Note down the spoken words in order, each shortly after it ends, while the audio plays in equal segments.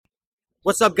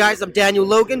What's up, guys? I'm Daniel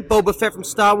Logan, Boba Fett from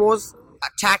Star Wars,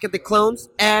 Attack of the Clones,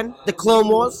 and the Clone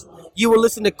Wars. You will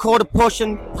listen to Quarter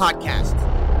Portion Podcast.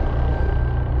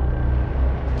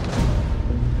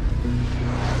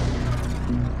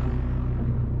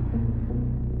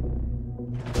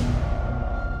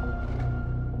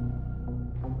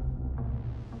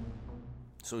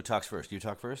 So who talks first? You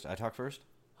talk first? I talk first?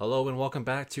 Hello and welcome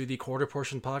back to the Quarter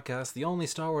Portion Podcast, the only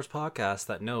Star Wars podcast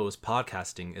that knows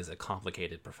podcasting is a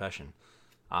complicated profession.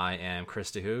 I am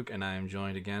Chris DeHoog, and I am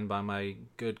joined again by my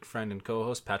good friend and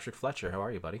co-host, Patrick Fletcher. How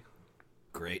are you, buddy?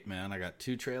 Great, man. I got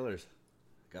 2 trailers.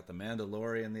 Got The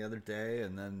Mandalorian the other day,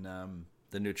 and then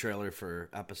the new trailer for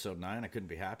Episode 9. I couldn't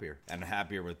be happier. And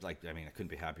happier with, I couldn't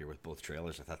be happier with both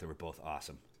trailers. I thought they were both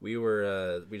awesome. We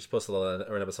just posted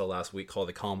an episode last week called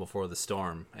The Calm Before the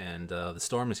Storm, and the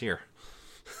storm is here.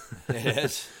 It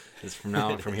is. It's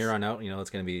from here on out, it's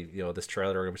going to be, this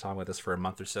trailer, we're going to be talking about this for a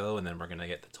month or so, and then we're going to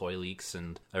get the toy leaks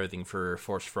and everything for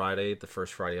Force Friday, the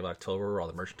first Friday of October, where all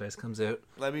the merchandise comes out.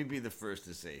 Let me be the first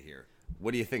to say here,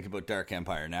 what do you think about Dark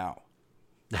Empire now?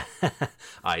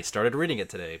 I started reading it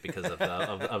today because of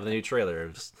the new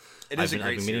trailer. I've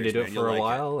been meaning to do it for a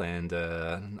while, and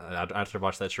after I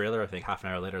watched that trailer, I think half an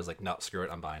hour later, I was like, no, screw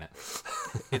it, I'm buying it.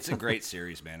 It's a great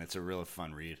series, man. It's a real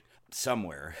fun read.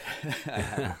 Somewhere I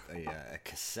have a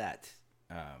cassette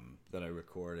that I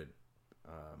recorded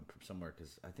from somewhere,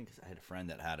 because I think I had a friend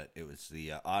that had it. It was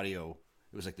the audio.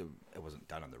 It was it wasn't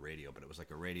done on the radio, but it was like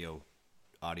a radio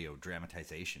audio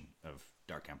dramatization of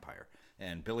Dark Empire.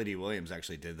 And Billy D. Williams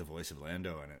actually did the voice of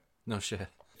Lando in it. No shit.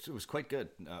 So it was quite good.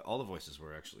 All the voices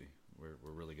were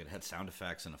really good. It had sound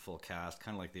effects and a full cast,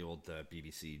 kind of like the old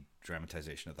BBC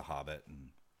dramatization of The Hobbit. And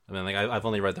I mean, I've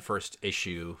only read the first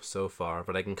issue so far,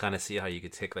 but I can kind of see how you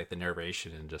could take the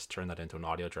narration and just turn that into an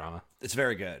audio drama. It's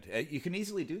very good. You can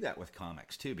easily do that with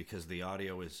comics too, because the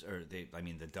audio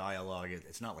the dialogue.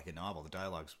 It's not like a novel. The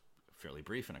dialogue's fairly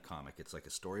brief in a comic. It's like a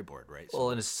storyboard, right? So well,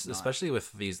 and especially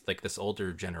with these this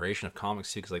older generation of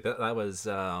comics too, because that was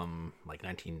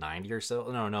 1990 or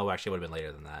so. No, actually, it would have been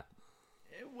later than that.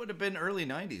 It would have been early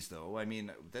 90s, though. I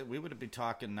mean, we would have been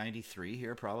talking 93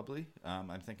 here, probably.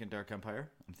 I'm thinking Dark Empire.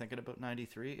 I'm thinking about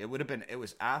 93. It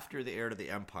was after the Heir to the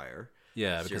Empire.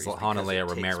 Yeah, because Han and Leia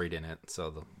were married in it,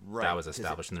 so that was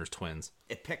established, and there's twins.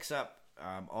 It picks up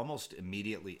almost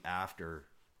immediately after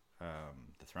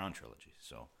the Thrawn trilogy,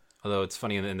 so... Although it's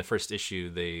funny, in the first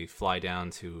issue, they fly down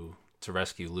to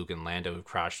rescue Luke and Lando, who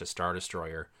crashed a Star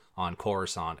Destroyer on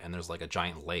Coruscant, and there's a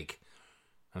giant lake.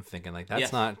 I'm thinking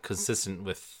that's not consistent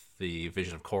with the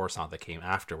vision of Coruscant that came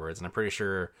afterwards. And I'm pretty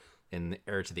sure in the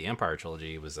Heir to the Empire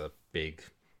trilogy, it was a big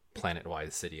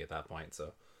planet-wide city at that point.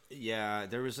 So yeah,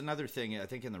 there was another thing. I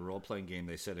think in the role-playing game,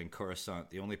 they said in Coruscant,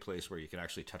 the only place where you could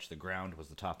actually touch the ground was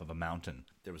the top of a mountain.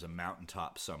 There was a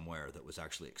mountaintop somewhere that was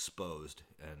actually exposed,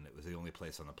 and it was the only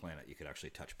place on the planet you could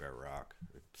actually touch bare rock,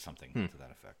 or something to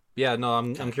that effect. Yeah, no,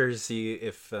 I'm curious to see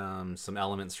if some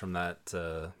elements from that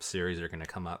series are going to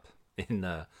come up in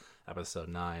episode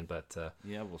 9, but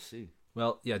yeah, we'll see.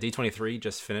 Well, yeah, D23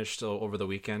 just finished over the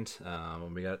weekend.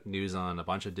 We got news on a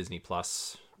bunch of Disney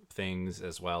Plus things,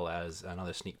 as well as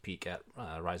another sneak peek at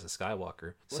Rise of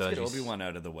Skywalker. Let's get Obi-Wan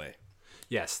out of the way.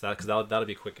 Yes, that'll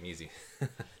be quick and easy.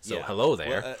 So yeah. Hello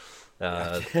there.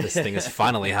 This thing is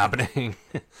finally happening.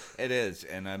 It is,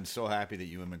 and I'm so happy that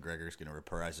Ewan McGregor is going to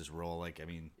reprise his role.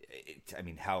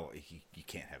 How you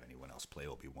can't have anyone else play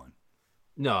Obi-Wan.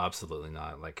 No, absolutely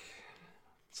not.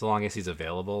 So long as he's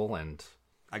available. And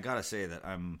I gotta say that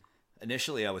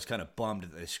initially I was kind of bummed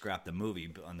that they scrapped the movie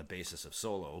on the basis of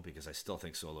Solo, because I still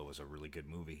think Solo was a really good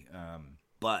movie.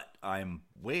 But I'm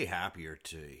way happier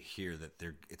to hear that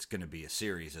it's going to be a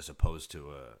series as opposed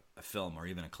to a film, or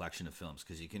even a collection of films,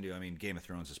 because you can do. Game of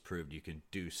Thrones has proved you can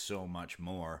do so much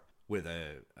more with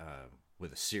a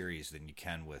series than you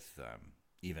can with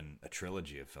even a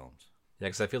trilogy of films. Yeah,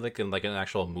 because I feel like an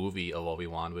actual movie of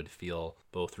Obi-Wan would feel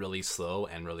both really slow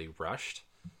and really rushed.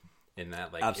 In that,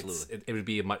 absolutely, it would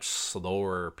be a much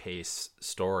slower pace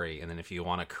story, and then if you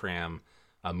want to cram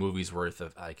a movie's worth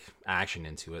of action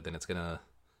into it, then it's gonna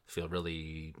feel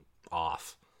really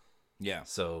off. Yeah.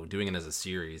 So doing it as a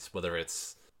series, whether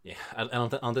it's I don't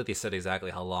think they said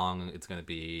exactly how long it's gonna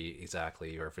be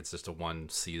exactly, or if it's just a one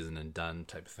season and done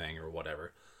type of thing or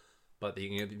whatever. But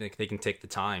they can take the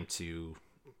time to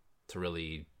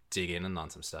really dig in on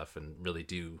some stuff and really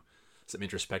do some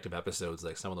introspective episodes,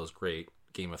 like some of those great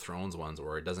Game of Thrones ones,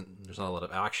 where there's not a lot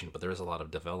of action, but there is a lot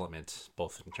of development,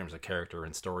 both in terms of character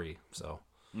and story. So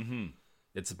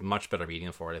it's a much better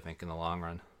medium for it, I think, in the long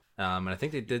run. And I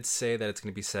think they did say that it's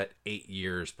going to be set 8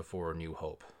 years before New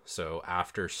Hope. So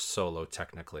after Solo,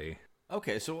 technically.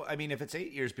 Okay, so I mean, if it's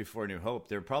 8 years before New Hope,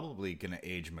 they're probably going to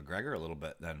age McGregor a little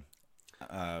bit then,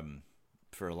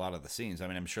 for a lot of the scenes. I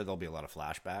mean, I'm sure there'll be a lot of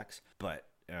flashbacks, but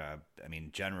I mean,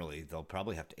 generally they'll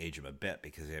probably have to age him a bit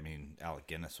because I mean, Alec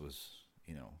Guinness was,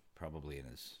 probably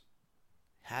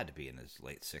had to be in his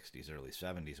late 60s, early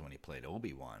 70s when he played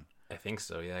Obi-Wan. I think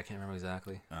so. Yeah, I can't remember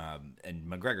exactly. And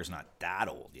McGregor's not that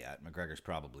old yet. McGregor's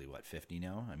probably 50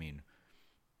 now. I mean,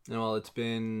 well, it's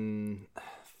been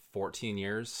 14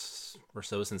 years or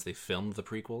so since they filmed the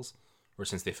prequels, or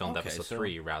since they filmed episode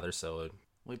 3, rather. So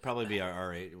we'd probably be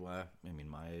our age. Well, I mean,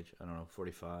 my age. I don't know,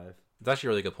 45. It's actually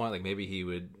a really good point. Like maybe he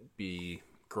would be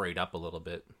grayed up a little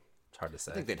bit. It's hard to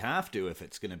say. I think they'd have to if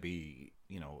it's going to be,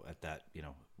 at that,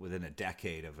 within a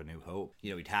decade of A New Hope.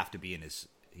 He'd have to be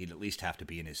he'd at least have to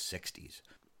be in his 60s.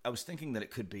 I was thinking that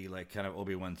it could be like kind of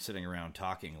Obi-Wan sitting around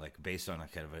talking, like based on a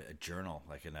kind of a journal,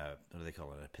 like in what do they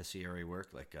call it, an epistolary work,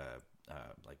 like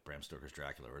Bram Stoker's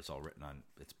Dracula, where it's all written on,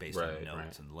 it's based on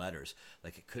notes and letters.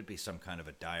 Like it could be some kind of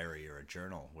a diary or a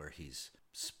journal where he's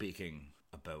speaking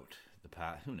about the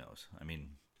past. Who knows? I mean,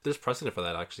 there's precedent for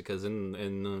that actually, because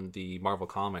in the Marvel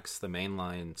Comics, the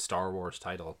mainline Star Wars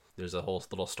title, there's a whole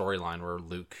little storyline where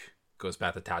Luke goes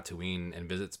back to Tatooine and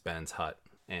visits Ben's hut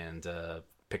and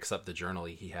picks up the journal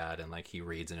he had, and like he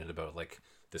reads in it about like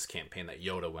this campaign that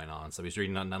Yoda went on. So he's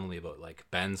reading not only about like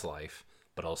Ben's life,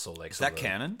 but also like is that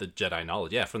canon? The Jedi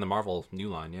knowledge, yeah, from the Marvel New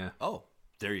Line, yeah. Oh,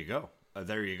 there you go.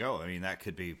 There you go. I mean, that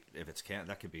could be, if it's canon,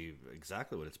 that could be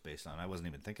exactly what it's based on. I wasn't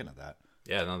even thinking of that.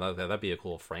 Yeah, no, that'd be a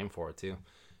cool frame for it too.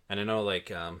 And I know,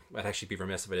 like, I'd actually be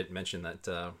remiss if I didn't mention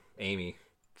that Amy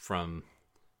from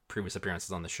previous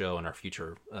appearances on the show and our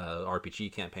future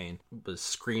RPG campaign was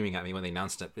screaming at me when they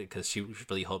announced it, because she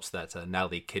really hopes that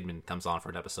Natalie Kidman comes on for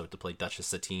an episode to play Duchess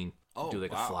Satine. Do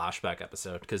like a flashback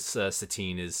episode, because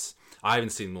Satine is, I haven't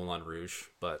seen Moulin Rouge,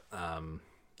 but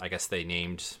I guess they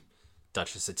named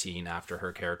Duchess Satine after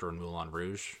her character in Moulin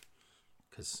Rouge,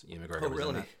 because Ian McGregor was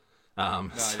in it. No,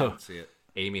 I didn't see it.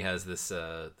 Amy has this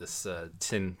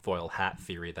tinfoil hat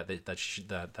theory that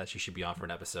she should be on for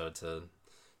an episode to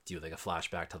do like a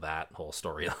flashback to that whole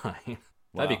storyline.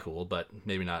 That'd be cool, but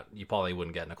maybe not. You probably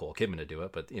wouldn't get Nicole Kidman to do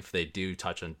it, but if they do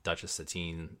touch on Duchess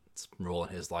Satine's role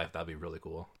in his life, that'd be really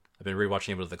cool. I've been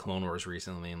rewatching a bit of the Clone Wars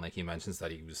recently, and like he mentions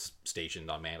that he was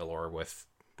stationed on Mandalore with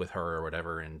her or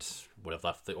whatever, and would have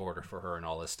left the order for her and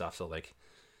all this stuff. So like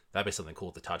that'd be something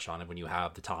cool to touch on it when you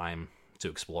have the time to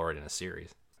explore it in a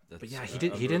series. But yeah, he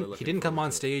didn't come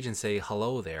on stage and say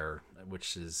hello there,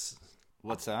 which is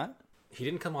what's that? He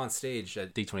didn't come on stage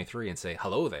at D23 and say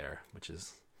hello there, which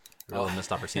is a real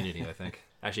missed opportunity, I think.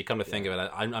 Actually, come to think of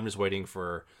it, I'm just waiting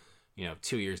for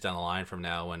 2 years down the line from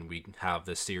now when we have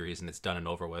this series and it's done and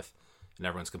over with, and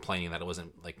everyone's complaining that it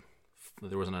wasn't like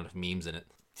there wasn't enough memes in it.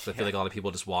 So I feel like a lot of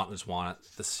people just want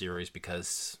the series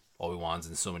because Obi-Wan's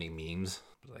in so many memes.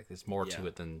 But like there's more to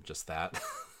it than just that.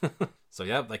 So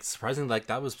yeah, like surprisingly, like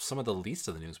that was some of the least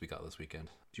of the news we got this weekend.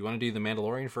 Do you want to do The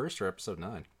Mandalorian first or episode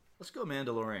 9? Let's go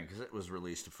Mandalorian because it was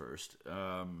released first,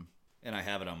 and I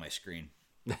have it on my screen.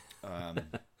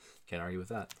 Can't argue with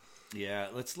that. Yeah,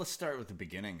 let's start with the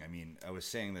beginning. I mean, I was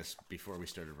saying this before we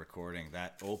started recording.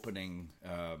 That opening,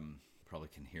 probably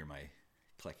can hear my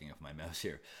clicking of my mouse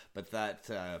here, but that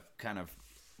kind of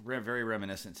very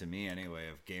reminiscent to me anyway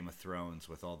of Game of Thrones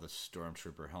with all the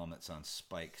stormtrooper helmets on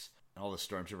spikes. All the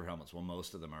stormtrooper helmets, well,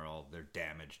 most of them they're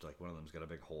damaged. Like one of them's got a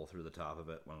big hole through the top of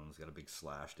it. One of them's got a big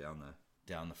slash down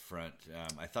the front.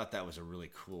 I thought that was a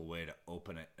really cool way to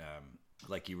open it.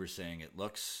 Like you were saying, it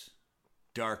looks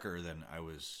darker than I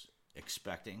was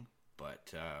expecting,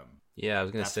 but yeah, I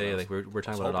was gonna say like we're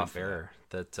talking about it off air.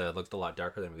 That looked a lot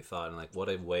darker than we thought, and like what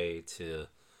a way to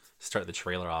start the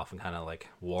trailer off and kind of like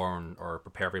warn or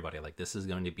prepare everybody like this is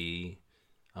going to be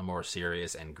a more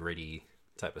serious and gritty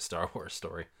type of Star Wars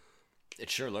story. It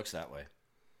sure looks that way.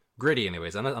 Gritty,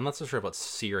 anyways. I'm not so sure about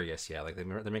serious yet. Like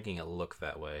they're making it look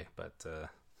that way, but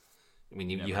I mean,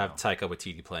 you have Taika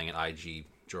Waititi playing an IG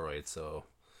droid, so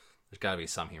there's got to be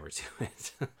some humor to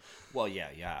it. Well, yeah,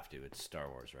 you have to. It's Star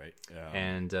Wars, right?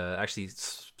 And actually,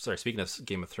 sorry. Speaking of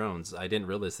Game of Thrones, I didn't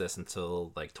realize this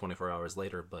until like 24 hours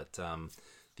later, but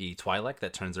the Twi'lek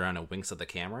that turns around and winks at the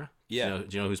camera. Yeah. Do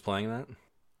you know who's playing that?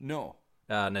 No.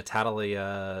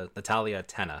 Natalia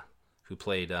Tena, who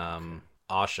played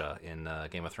Asha in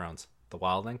Game of Thrones, the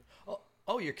wildling.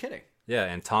 Oh, you're kidding. Yeah,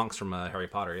 and Tonks from Harry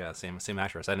Potter. Yeah, same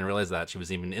actress. I didn't realize that she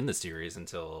was even in the series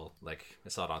until like I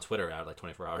saw it on Twitter like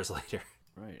 24 hours later.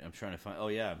 Right. I'm trying to find. Oh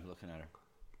yeah, I'm looking at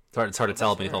It's her. hard to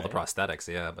tell beneath all the prosthetics.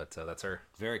 Yeah, but that's her.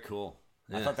 Very cool.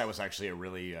 Yeah. I thought that was actually a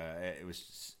really.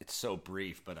 It's so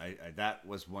brief, but I that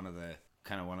was one of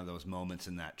those moments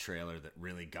in that trailer that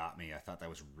really got me. I thought that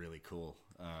was really cool.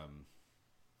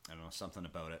 I don't know, something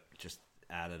about it just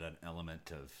added an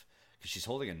element of, because she's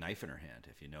holding a knife in her hand.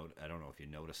 If you note, I don't know if you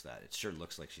noticed that. It sure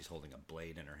looks like she's holding a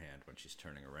blade in her hand when she's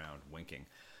turning around, winking.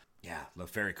 Yeah, look,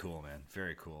 very cool, man.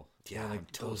 Very cool. Yeah, like I'm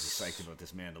totally psyched about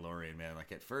this Mandalorian, man.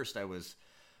 Like at first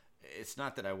it's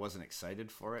not that I wasn't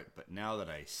excited for it, but now that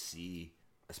I see,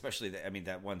 especially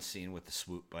that one scene with the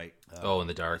swoop bite. In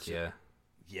the dark, yeah.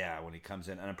 Yeah, when he comes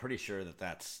in, and I'm pretty sure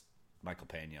that's Michael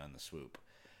Pena on the swoop,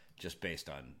 just based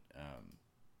on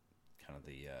kind of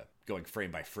the going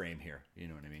frame by frame here. You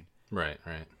know what I mean? Right.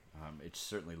 It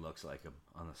certainly looks like him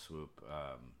on the swoop.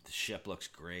 The ship looks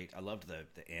great. I loved the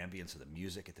ambience of the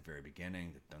music at the very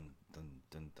beginning. The dun dun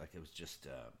dun, like it was just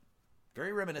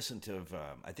very reminiscent of.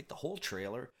 I think the whole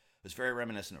trailer was very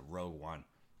reminiscent of Rogue One.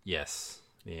 Yes,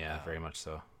 yeah, very much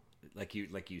so. Like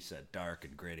you said, dark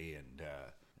and gritty and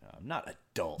not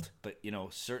adult, but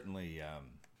certainly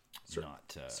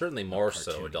not certainly more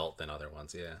so adult than other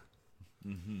ones. Yeah.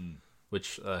 Mm-hmm.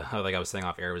 Which, like I was saying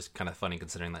off air, was kind of funny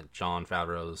considering that Jon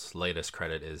Favreau's latest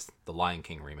credit is the Lion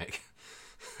King remake.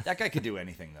 That guy could do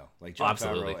anything, though. Like Jon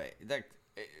Favreau,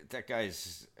 that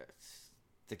guy's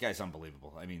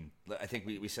unbelievable. I mean, I think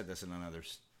we said this in another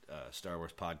Star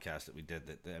Wars podcast that we did.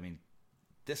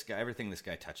 This guy, everything this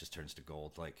guy touches turns to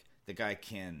gold. Like the guy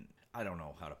can, I don't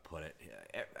know how to put it.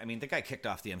 I mean, the guy kicked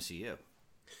off the MCU.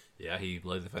 Yeah, he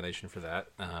laid the foundation for that.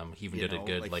 He even did a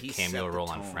good cameo role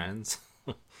on Friends.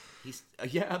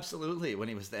 Yeah, absolutely. When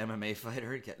he was the MMA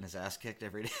fighter, getting his ass kicked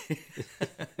every day.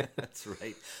 That's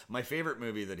right. My favorite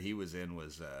movie that he was in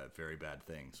was Very Bad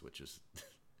Things, which is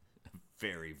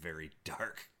very, very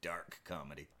dark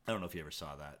comedy. I don't know if you ever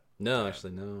saw that. No,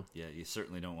 actually, no. Yeah, you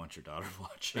certainly don't want your daughter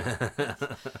watching.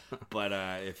 But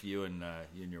if you and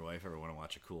your wife ever want to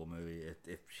watch a cool movie,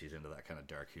 if she's into that kind of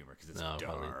dark humor, because it's dark.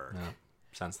 Probably, no.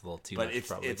 Sounds a little too much.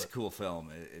 But it's a cool film.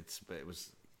 It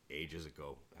was ages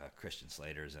ago. Christian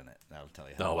Slater's in it. That'll tell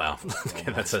you. Oh wow,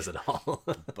 that says it all.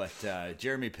 But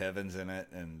Jeremy Piven's in it,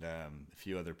 and a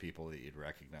few other people that you'd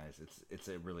recognize. It's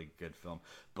a really good film.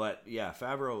 But yeah,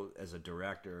 Favreau as a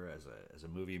director, as a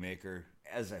movie maker,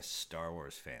 as a Star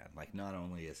Wars fan, like not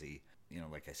only is he,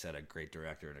 like I said, a great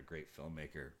director and a great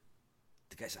filmmaker,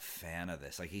 the guy's a fan of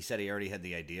this. Like he said, he already had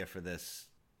the idea for this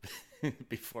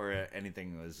before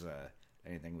anything was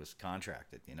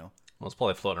contracted. Well, it's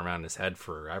probably floating around in his head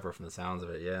forever from the sounds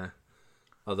of it, yeah.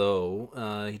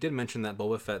 Although, he did mention that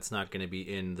Boba Fett's not going to be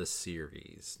in the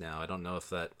series. Now, I don't know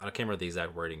if I can't remember the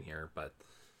exact wording here, but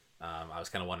I was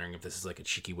kind of wondering if this is like a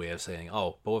cheeky way of saying,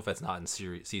 oh, Boba Fett's not in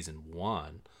season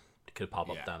 1. It could pop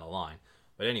up down the line.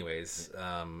 But anyways,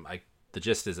 the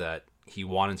gist is that he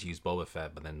wanted to use Boba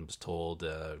Fett, but then was told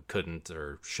couldn't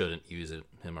or shouldn't use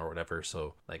him or whatever.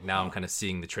 So like now I'm kind of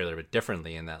seeing the trailer a bit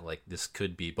differently in that like this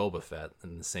could be Boba Fett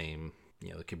in the same,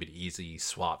 it could be an easy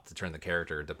swap to turn the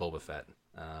character to Boba Fett.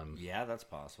 Yeah, that's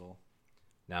possible.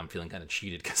 Now I'm feeling kind of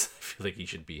cheated because I feel like he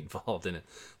should be involved in it.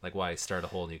 Like why start a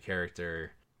whole new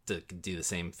character to do the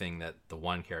same thing that the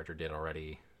one character did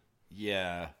already?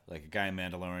 Yeah, like a guy in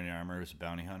Mandalorian armor who's a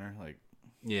bounty hunter, like.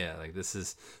 Yeah, like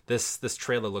this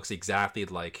trailer looks exactly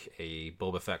like a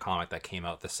Boba Fett comic that came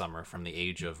out this summer from the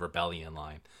Age of Rebellion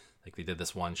line. Like they did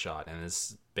this one shot, and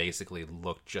this basically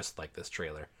looked just like this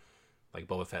trailer. Like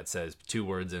Boba Fett says 2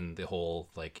 words in the whole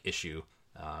like issue.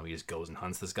 He just goes and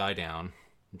hunts this guy down,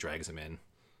 drags him in,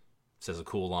 says a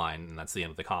cool line, and that's the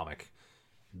end of the comic.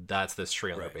 That's this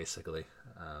trailer basically,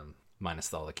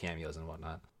 minus all the cameos and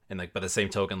whatnot. And like, by the same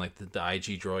token, like the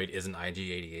IG droid isn't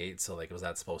IG-88, so like, was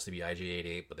that supposed to be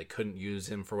IG-88? But they couldn't use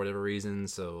him for whatever reason,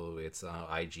 so it's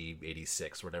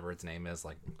IG-86, whatever its name is.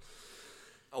 Like,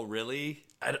 oh really?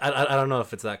 I don't know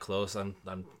if it's that close. I'm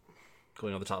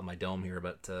going over the top of my dome here,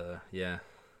 but yeah,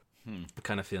 I'm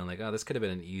kind of feeling like this could have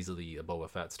been easily a Boba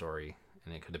Fett story,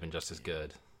 and it could have been just as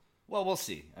good. Well, we'll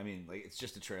see. I mean, like it's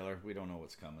just a trailer. We don't know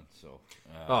what's coming. So,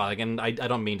 again, I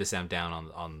don't mean to sound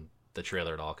down on the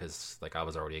trailer at all, because like I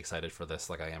was already excited for this,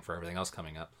 like I am for everything else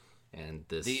coming up, and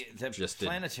this the just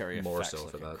planetary did more effects so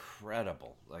look for that.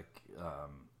 Incredible, like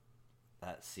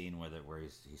that scene where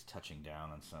he's touching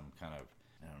down on some kind of,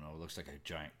 I don't know, it looks like a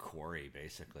giant quarry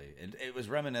basically, and it was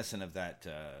reminiscent of that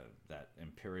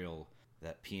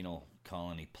penal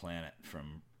colony planet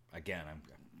from, again, I'm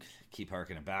keep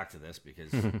harkening back to this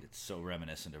because it's so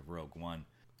reminiscent of Rogue One,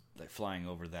 like flying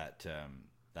over that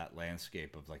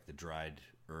landscape of like the dried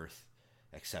earth,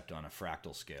 except on a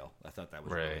fractal scale. I thought that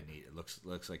was really neat. It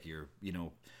looks like you're,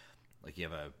 like you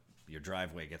have your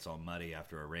driveway gets all muddy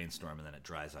after a rainstorm and then it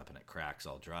dries up and it cracks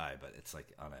all dry, but it's like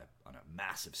on a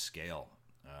massive scale.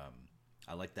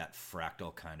 I like that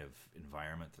fractal kind of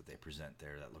environment that they present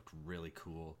there. That looked really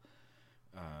cool.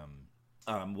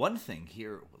 One thing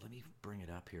here, let me bring it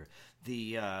up here.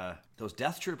 The those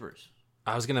Death Troopers.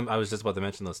 I was just about to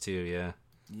mention those too. Yeah.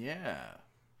 Yeah.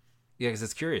 Yeah, because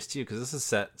it's curious too. Because this is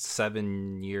set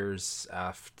 7 years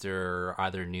after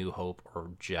either New Hope or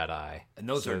Jedi, And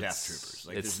those are Death Troopers.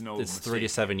 Like, it's there's no it's 3 to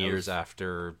mistake. 7 years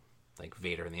after like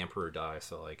Vader and the Emperor die.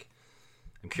 So like,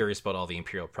 I'm curious about all the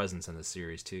Imperial presence in this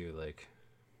series too. Like,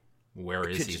 where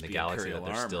It is could he in just the be galaxy that Imperial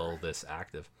they're still armor. this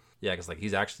active? Yeah, because like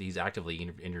he's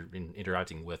actively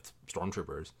interacting with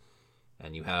stormtroopers,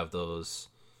 and you have those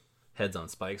heads on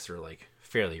spikes are like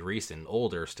fairly recent,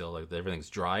 older still. Like everything's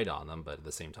dried on them, but at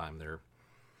the same time they're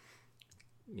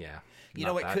You not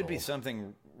know, it that could be old.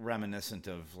 something reminiscent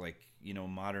of, like, you know,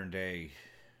 modern day.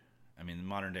 I mean,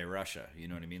 modern day Russia. You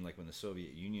know what I mean? Like when the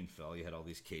Soviet Union fell, you had all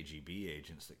these KGB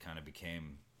agents that kind of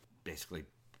became basically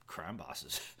crime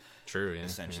bosses. True, yeah,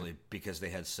 essentially, because they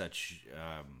had such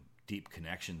deep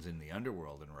connections in the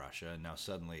underworld in Russia, and now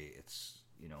suddenly it's,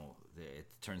 you know, it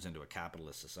turns into a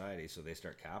capitalist society, so they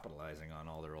start capitalizing on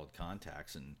all their old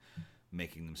contacts and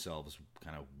making themselves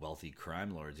kind of wealthy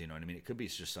crime lords. You know what I mean? It could be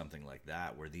just something like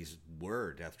that, where these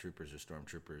were Death Troopers or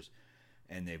Stormtroopers,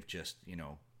 and they've just, you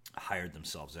know, hired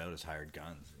themselves out as hired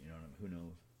guns. You know what I mean? Who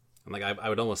knows? And like I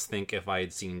would almost think if I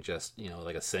had seen just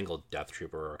like a single Death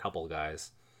Trooper or a couple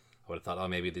guys, I would have thought, oh,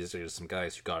 maybe these are just some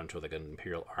guys who got into like an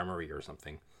Imperial armory or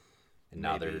something, and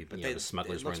now Maybe, they're but the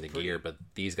smugglers it wearing looks the gear. pretty-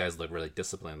 But these guys look really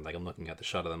disciplined. Like I'm looking at the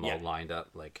shot of them Yeah. all lined up.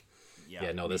 Like no,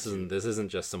 me too. this isn't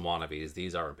just some wannabes.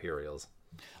 These are Imperials.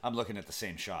 I'm looking at the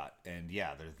same shot, and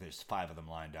yeah, there's 5 of them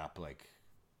lined up, like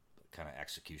kind of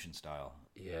execution style.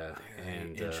 Yeah, Very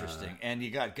and interesting. And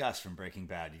you got Gus from Breaking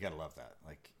Bad. You got to love that.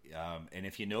 Like, and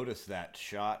if you notice that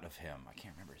shot of him, I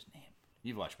can't remember his name.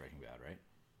 You've watched Breaking Bad, right?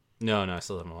 No, I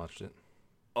still haven't watched it.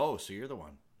 Oh, so you're the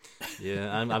one,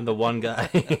 Yeah, I'm the one guy.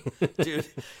 dude.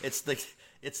 It's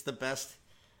the best.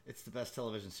 It's the best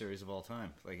television series of all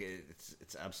time. Like,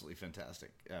 it's absolutely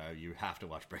fantastic. You have to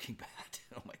watch Breaking Bad.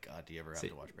 Oh my God, do you ever have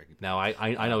to watch Breaking Bad? Now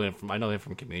I know him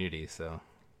from Community, so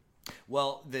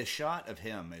Well, the shot of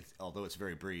him, although it's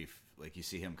very brief, like you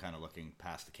see him kind of looking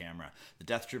past the camera. The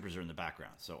Death Troopers are in the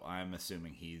background, so I'm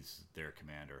assuming he's their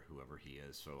commander, whoever he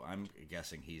is. So I'm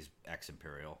guessing he's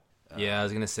ex-Imperial. yeah, I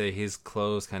was gonna say his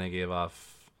clothes kind of gave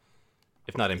off,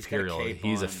 if not got a Imperial, cape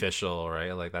he's on. official,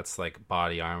 right? Like that's like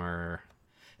body armor.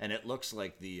 And it looks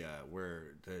like the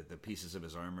where the pieces of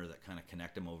his armor that kind of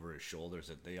connect him over his shoulders,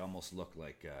 that they almost look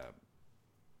like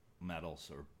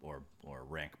medals or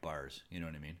rank bars. You know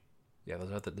what I mean? Yeah,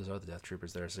 those are the Death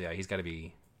Troopers there. So yeah, he's got to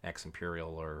be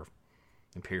ex-Imperial or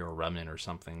Imperial remnant or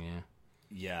something. Yeah.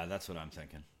 Yeah, that's what I'm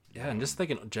thinking. Yeah, and just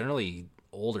thinking generally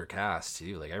older cast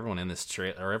too. Like everyone in this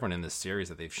everyone in this series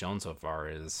that they've shown so far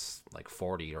is like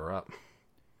 40 or up,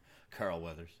 Carl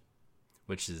Weathers.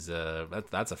 which is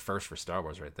that's a first for Star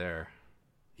Wars right there.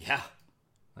 Yeah.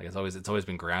 Like it's always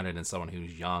been grounded in someone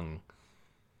who's young,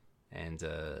 and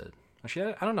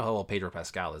actually I don't know how old Pedro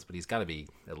Pascal is, but he's got to be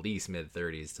at least mid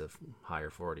 30s to higher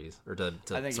 40s, or to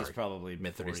I think sorry, he's probably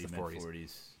mid 30s to 40s.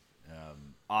 mid-40s.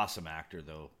 Awesome actor,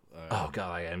 though. Oh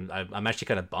god, I'm actually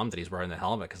kind of bummed that he's wearing the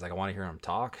helmet because like I want to hear him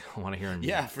talk. I want to hear him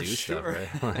Yeah, for do stuff. sure.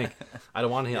 Right? Like I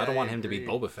don't want him. I don't Yeah, want I him to be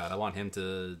agree. Boba Fett. I want him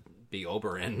to be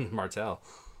Oberyn Martell.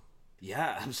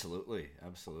 Yeah, absolutely.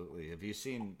 Have you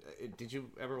seen? Did you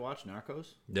ever watch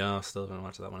Narcos? No, still haven't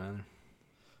watched that one either.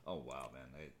 Oh wow, man!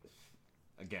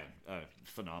 Again, a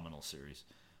phenomenal series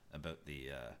about the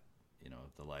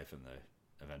the life and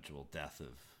the eventual death of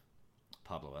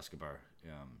Pablo Escobar.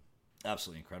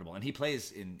 Absolutely incredible, and he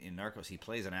plays in Narcos. He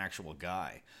plays an actual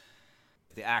guy.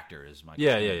 The actor is Michael.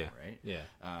 Yeah, Caine, yeah. right.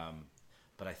 Yeah.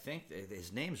 But I think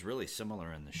his name's really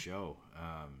similar in the show.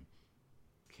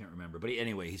 Can't remember, but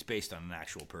anyway, he's based on an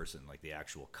actual person, like the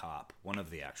actual cop, one of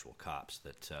the actual cops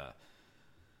that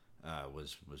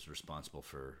was responsible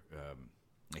for.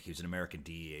 Like he was an American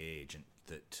DEA agent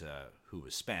that who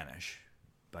was Spanish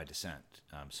by descent,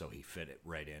 so he fit it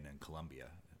right in Colombia,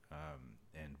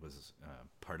 and was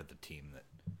part of the team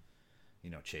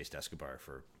that chased Escobar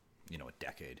for a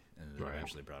decade, and Right.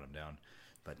 eventually brought him down.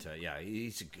 But yeah,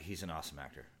 he's an awesome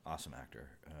actor.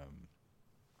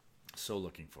 So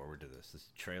looking forward to this. This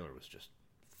trailer was just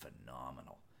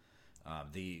phenomenal.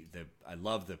 I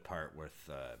love the part with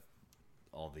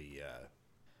all the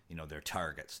their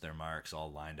targets, their marks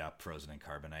all lined up, frozen in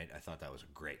carbonite. I thought that was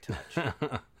a great touch.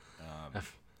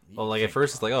 Well, like at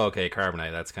first it's like, oh, okay,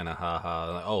 carbonite. That's kind of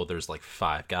haha. Like, oh, there's like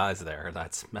 5 guys there.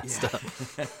 That's messed up.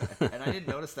 And I didn't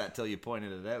notice that till you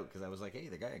pointed it out, because I was like, hey,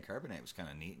 the guy in carbonite was kind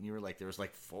of neat, and you were like, there was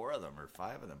like 4 of them or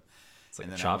 5 of them. It's like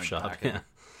And a then I chop went shop. back and-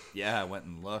 Yeah. I went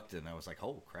and looked, and I was like,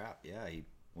 oh crap, yeah, he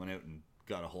went out and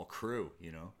got a whole crew,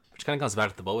 you know. Which kind of comes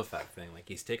back to the Boba Fett thing. Like,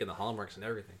 he's taking the hallmarks and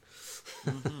everything.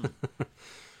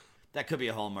 That could be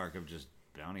a hallmark of just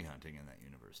bounty hunting in that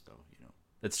universe, though, you know.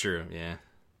 It's true, yeah.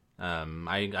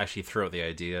 I actually threw out the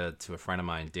idea to a friend of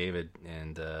mine, David,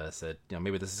 and said,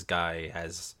 maybe this guy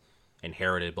has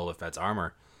inherited Boba Fett's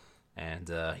armor. And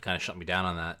he kind of shut me down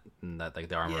on that, and that like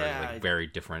the armor is like very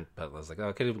different. But I was like, oh,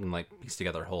 I could even like piece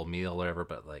together a whole meal or whatever.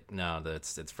 But like, no,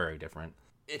 it's very different.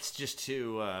 It's just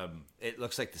too. It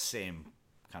looks like the same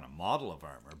kind of model of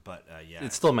armor, but yeah,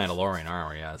 it's still Mandalorian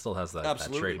armor. Yeah, it still has that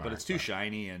absolutely, that trademark, but it's too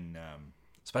shiny and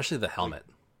especially the helmet.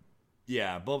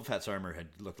 Yeah, Boba Fett's armor had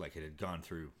looked like it had gone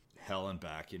through hell and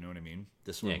back. You know what I mean?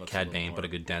 This one, looks Cad Bane put a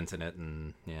good dent in it,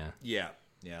 and yeah,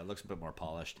 it looks a bit more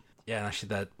polished. Yeah, and actually,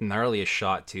 that gnarliest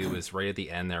shot too is right at the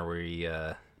end there,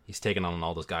 where he's taking on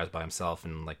all those guys by himself,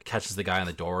 and like catches the guy on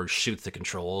the door, shoots the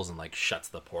controls, and like shuts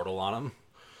the portal on him,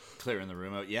 clearing the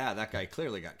room out. Yeah, that guy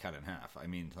clearly got cut in half. I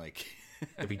mean, like,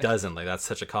 if he doesn't, like, that's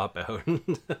such a cop out.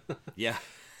 Yeah,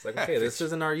 it's like, okay, this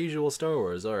isn't our usual Star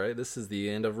Wars. All right, this is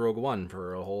the end of Rogue One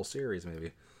for a whole series,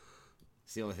 maybe.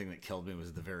 It's the only thing that killed me was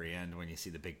at the very end when you see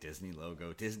the big Disney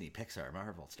logo, Disney, Pixar,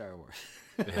 Marvel, Star Wars.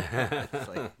 It's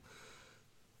like.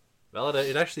 Well,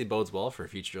 it actually bodes well for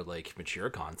future like mature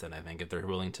content. I think if they're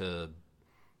willing to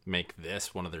make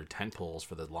this one of their tentpoles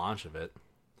for the launch of it.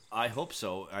 I hope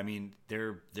so. I mean,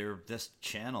 they're this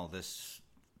channel, this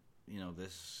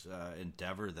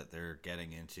endeavor that they're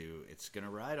getting into. It's gonna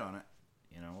ride on it.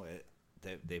 You know,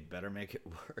 they better make it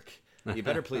work. You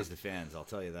better please the fans. I'll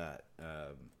tell you that.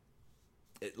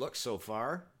 It looks so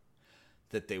far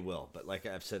that they will, but like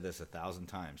I've said this 1,000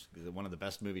 times, one of the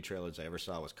best movie trailers I ever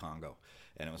saw was Congo,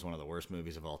 and it was one of the worst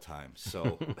movies of all time.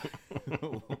 So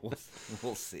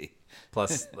we'll see.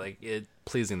 Plus, like,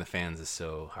 pleasing the fans is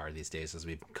so hard these days, as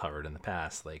we've covered in the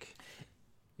past. Like,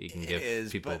 you can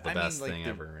give people the best thing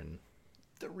ever, and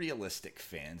the realistic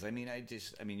fans. I mean,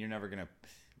 you're never gonna,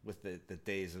 with the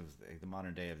days of the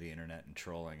modern day of the internet and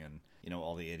trolling, and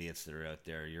all the idiots that are out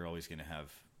there. You're always gonna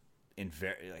have,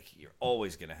 you're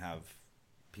always gonna have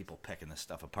people picking this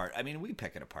stuff apart. I mean, we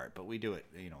pick it apart, but we do it,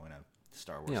 in a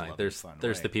Star Wars like there's way.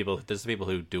 the people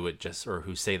who do it just, or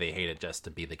who say they hate it just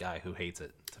to be the guy who hates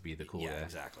it, to be the cool guy.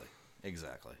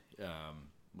 Exactly.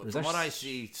 But from what I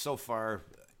see so far,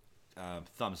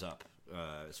 thumbs up.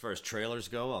 As far as trailers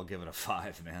go, I'll give it a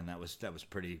 5. Man, that was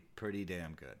pretty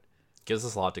damn good. Gives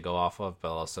us a lot to go off of,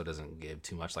 but also doesn't give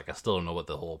too much. Like, I still don't know what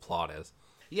the whole plot is.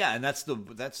 Yeah, and that's the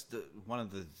one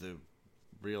of the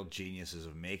real geniuses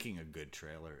of making a good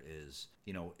trailer is,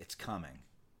 it's coming,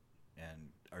 and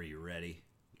are you ready?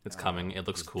 It's coming. It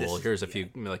looks cool. Here's a few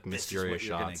like mysterious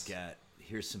shots. You're gonna get.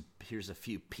 Here's a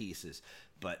few pieces,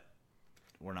 but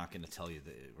we're not going to tell you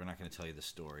the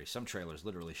story. Some trailers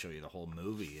literally show you the whole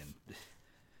movie in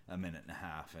a minute and a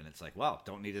half, and it's like, wow,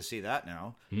 don't need to see that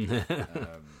now. I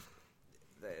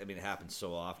mean, it happens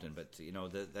so often, but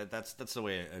that's the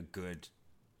way a good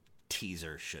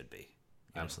teaser should be.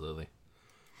 Absolutely.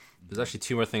 There's actually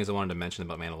 2 more things I wanted to mention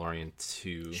about Mandalorian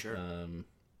 2. Sure. So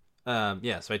I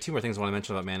had 2 more things I want to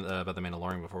mention about the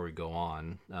Mandalorian before we go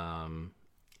on.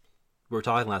 We were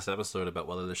talking last episode about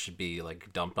whether this should be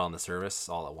like dumped on the service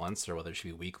all at once, or whether it should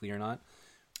be weekly or not.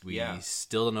 We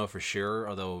still don't know for sure,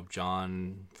 although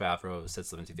Jon Favreau said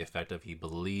something to the effect of he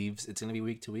believes it's going to be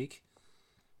week to week,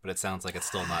 but it sounds like it's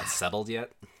still not settled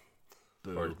yet.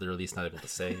 Boo. Or they're at least not able to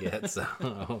say yet.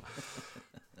 So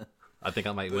I think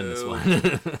I might win this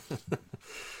one.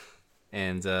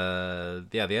 And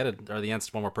they added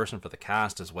one more person for the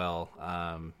cast as well.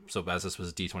 So as this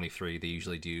was D23, they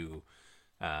usually do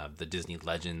the Disney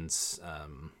Legends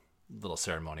little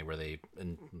ceremony where they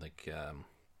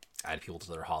add people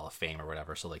to their Hall of Fame or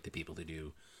whatever. So like the people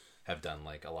who have done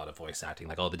like a lot of voice acting,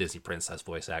 like all the Disney princess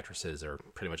voice actresses are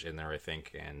pretty much in there, I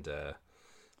think. And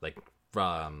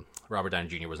Robert Downey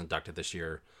Jr. was inducted this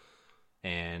year.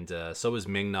 And so was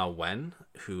Ming-Na Wen,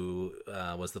 who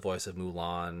was the voice of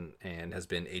Mulan and has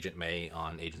been Agent May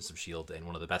on Agents of S.H.I.E.L.D. and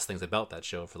one of the best things about that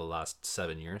show for the last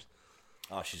 7 years.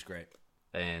 Oh, she's great.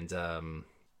 And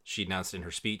she announced in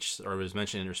her speech, or was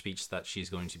mentioned in her speech, that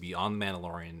she's going to be on The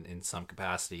Mandalorian in some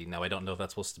capacity. Now, I don't know if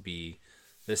that's supposed to be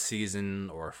this season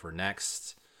or for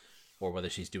next, or whether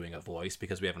she's doing a voice,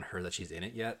 because we haven't heard that she's in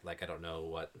it yet. Like, I don't know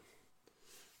what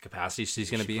capacity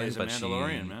she's going to be in, but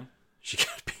Mandalorian, man. She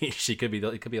could be.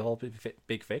 It could be a whole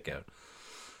big fake out.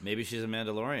 Maybe she's a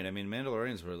Mandalorian. I mean,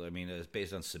 Mandalorians were. I mean,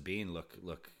 based on Sabine,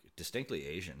 look distinctly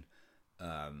Asian.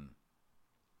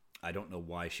 I don't know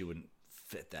why she wouldn't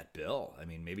fit that bill. I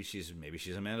mean, maybe she's a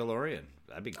Mandalorian.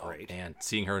 That'd be great. And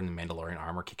seeing her in the Mandalorian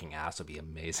armor kicking ass would be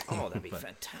amazing. Oh, that'd be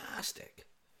fantastic.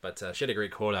 But she had a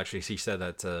great quote, actually. She said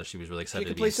that she was really excited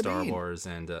to be play in Star Sabine. Wars.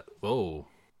 And, whoa,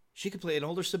 She could play an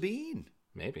older Sabine.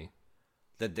 maybe.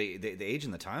 That the age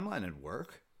and the timeline would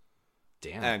work.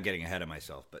 Damn. I'm getting ahead of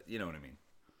myself, but you know what I mean.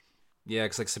 Yeah,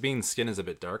 because like Sabine's skin is a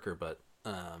bit darker, but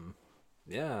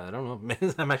yeah, I don't know.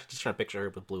 I'm actually just trying to picture her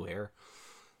with blue hair,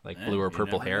 like blue or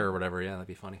purple hair or whatever. Yeah, that'd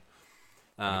be funny.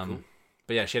 Cool.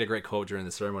 But yeah, she had a great quote during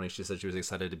the ceremony. She said she was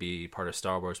excited to be part of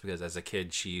Star Wars because as a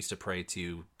kid she used to pray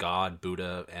to God,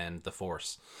 Buddha, and the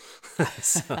Force.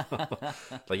 So,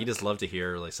 like, you just love to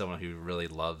hear like someone who really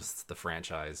loves the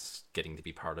franchise getting to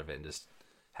be part of it and just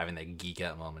having that geek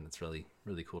out moment. It's really,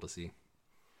 really cool to see.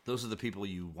 Those are the people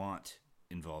you want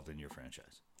involved in your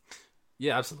franchise.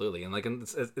 Yeah, absolutely. And like,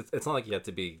 it's not like you have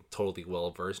to be totally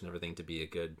well versed in everything to be a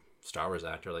good Star Wars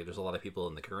actor. Like, there's a lot of people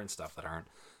in the current stuff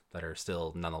that are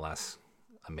still nonetheless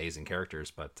amazing characters,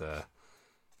 but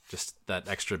just that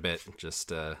extra bit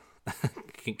just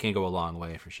can go a long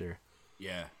way for sure.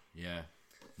 Yeah.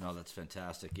 No, that's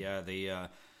fantastic. Yeah,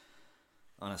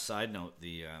 on a side note,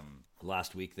 the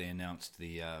last week they announced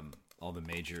the all the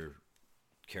major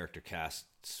character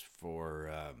casts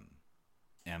for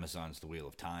Amazon's The Wheel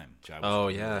of Time. Which I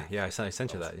was I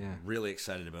sent you that. Yeah, really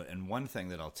excited about. And one thing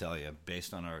that I'll tell you,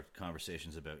 based on our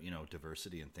conversations about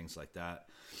diversity and things like that,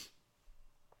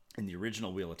 in the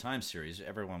original Wheel of Time series,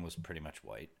 everyone was pretty much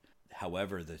white.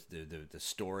 However, the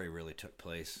story really took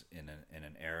place in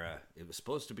an era. It was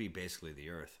supposed to be basically the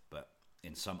Earth, but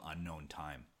in some unknown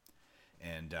time.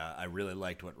 And I really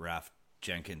liked what Raph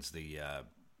Jenkins, the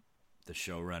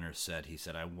showrunner, said. He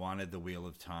said, "I wanted the Wheel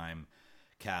of Time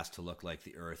cast to look like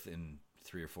the Earth in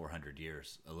 300 or 400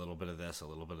 years. A little bit of this, a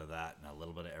little bit of that, and a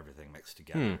little bit of everything mixed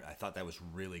together." I thought that was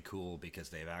really cool because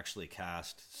they've actually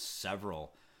cast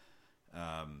several,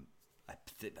 I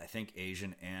think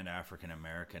Asian and African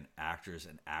American actors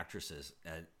and actresses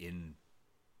in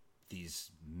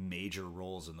these major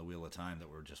roles in the Wheel of Time that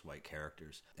were just white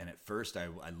characters. And at first I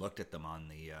looked at them on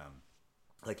the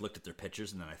looked at their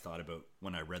pictures, and then I thought about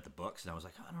when I read the books, and I was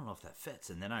like, I don't know if that fits.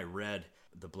 And then I read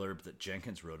the blurb that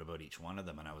Jenkins wrote about each one of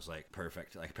them, and I was like,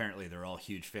 perfect. Like, apparently they're all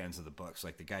huge fans of the books.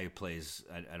 Like the guy who plays,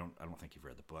 I don't think you've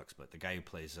read the books, but the guy who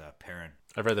plays Perrin.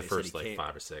 I've read the first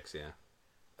 5 or 6. Yeah.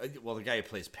 Well, the guy who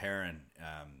plays Perrin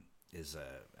is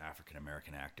a African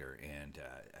American actor, and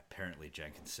apparently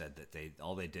Jenkins said that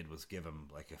all they did was give him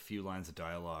like a few lines of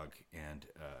dialogue and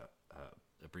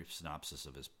a brief synopsis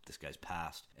of this guy's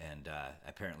past. And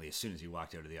apparently, as soon as he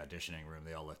walked out of the auditioning room,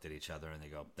 they all looked at each other and they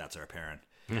go, "That's our Perrin."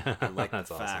 I like the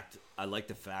fact. Awesome. I like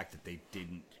the fact that they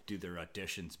didn't do their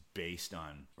auditions based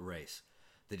on race.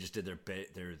 They just did their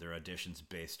auditions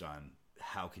based on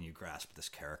how can you grasp this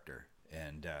character.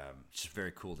 And it's just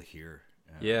very cool to hear.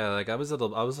 Yeah, like I was a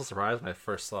little surprised when I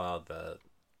first saw the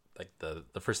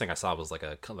first thing I saw was like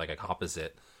a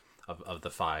composite of the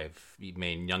 5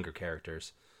 main younger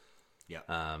characters.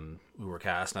 Yeah. Who were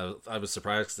cast. And I was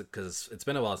surprised because it's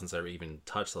been a while since I even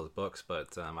touched those books,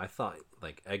 but I thought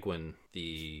like Egwene,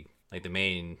 the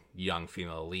main young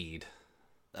female lead.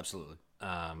 Absolutely.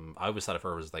 I always thought of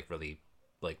her as like really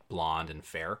like blonde and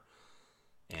fair.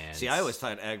 And see, I always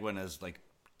thought Egwene as like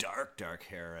dark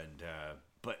hair, and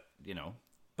but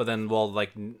but then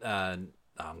I'm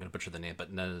gonna butcher the name,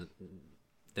 but Nynaeve.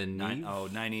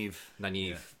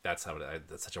 Yeah. That's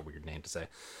such a weird name to say.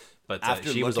 But after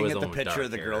she was looking always at the picture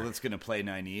of the girl hair. that's going to play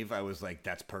Nynaeve, I was like,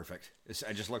 that's perfect.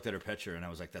 I just looked at her picture and I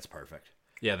was like, that's perfect.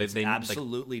 Yeah, they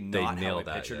absolutely like, not they how I nailed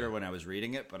that, pictured her when I was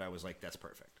reading it, but I was like, that's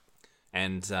perfect.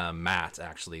 And Matt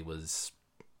actually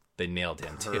they nailed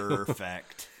him too.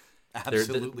 Perfect.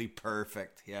 Absolutely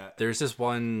perfect. Yeah. There's this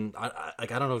one, I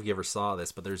don't know if you ever saw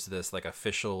this, but there's this like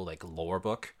official like lore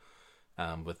book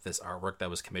with this artwork that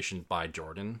was commissioned by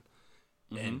Jordan.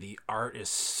 Mm-hmm. And the art is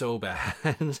so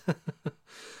bad.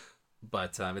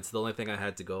 But it's the only thing I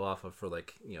had to go off of for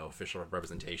like official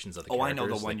representations of the characters. I know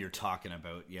the one you're talking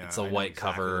about. Yeah, it's a white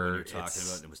cover. The one you're talking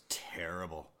about. It was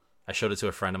terrible. I showed it to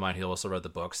a friend of mine who also read the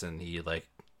books, and he like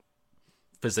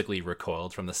physically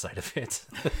recoiled from the sight of it.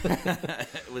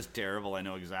 It was terrible. I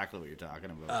know exactly what you're talking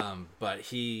about. But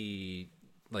he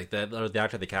like the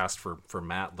actor they cast for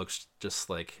Matt looks just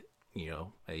like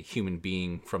a human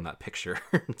being from that picture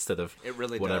instead of it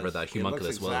really whatever does. that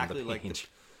homunculus exactly was on the page.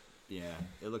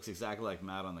 It looks exactly like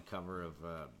Matt on the cover of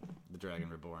The Dragon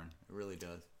Reborn. It really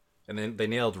does. And then they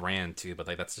nailed Rand too, but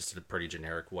like that's just a pretty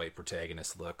generic white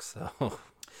protagonist look. So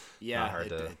yeah, hard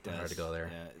to go there.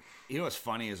 Yeah. You know what's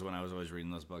funny is when I was always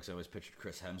reading those books, I always pictured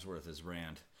Chris Hemsworth as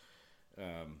Rand.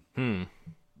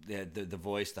 The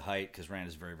voice, the height, because Rand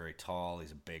is very, very tall.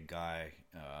 He's a big guy,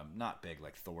 not big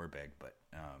like Thor big, but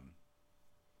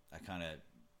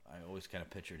I always kind of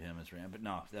pictured him as Rand, but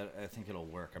no, I think it'll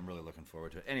work. I'm really looking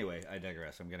forward to it. Anyway, I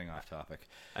digress. I'm getting off topic.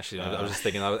 Actually, I was just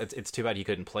thinking it's too bad he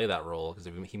couldn't play that role because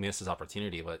he missed his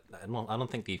opportunity. But I don't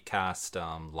think they've cast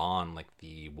Lon like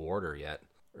the warder yet,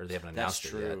 or they haven't announced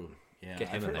it yet. Yeah, Get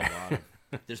him I've in heard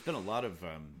there. there's been a lot of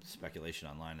speculation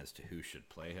online as to who should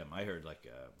play him. I heard like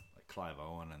Clive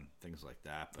Owen and things like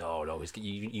that. But Oh no,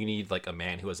 you need like a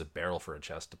man who has a barrel for a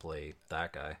chest to play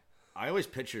that guy. I always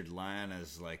pictured Lan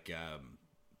as like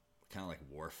kind of like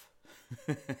Worf,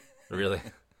 Really?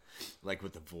 like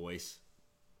with the voice.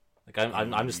 Like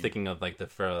I'm just thinking of like the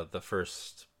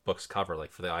first book's cover,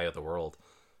 like for the Eye of the World.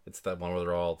 It's that one where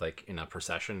they're all like in a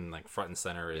procession, like front and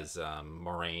center is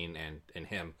Moraine and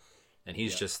him, and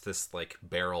he's just this like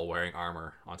barrel wearing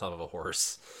armor on top of a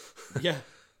horse. Yeah.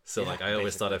 So Yeah, like I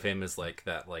always basically. thought of him as like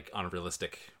that like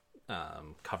unrealistic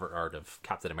cover art of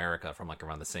Captain America from like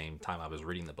around the same time I was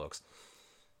reading the books.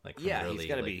 Like from Yeah, early, he's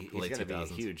got to like, be late a 2000s.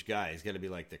 huge guy. He's got to be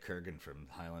like the Kurgan from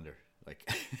Highlander. Like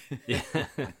Yeah,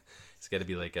 it's got to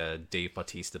be like a Dave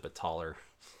Bautista but taller.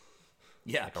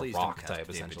 yeah, Like a please rock don't cast type,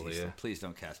 Dave essentially, Bautista. yeah. Please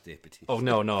don't cast Dave Bautista. Oh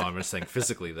no, I'm just saying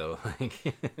physically though.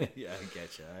 Yeah, I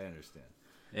get you. I understand.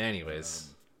 Anyways,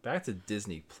 back to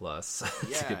Disney Plus.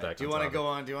 Let's Yeah. get back Do you on want to topic. go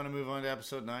on? Do you want to move on to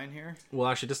episode 9 here? Well,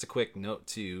 actually, just a quick note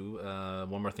too.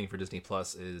 One more thing for Disney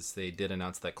Plus is they did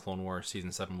announce that Clone Wars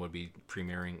season 7 would be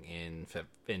premiering in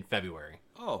February.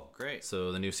 Oh, great.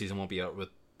 So the new season won't be out with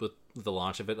the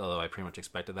launch of it. Although I pretty much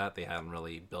expected that. They haven't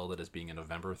really billed it as being a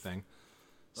November thing.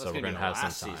 Well, So we're gonna have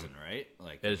last some time. season, right?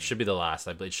 Like It should be the last.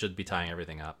 It should be tying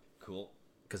everything up cool.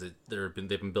 because they've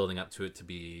been building up to it to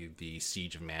be the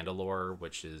Siege of Mandalore,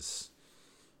 which is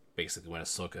basically when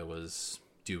Ahsoka was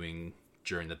doing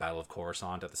during the Battle of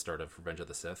Coruscant at the start of Revenge of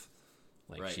the Sith.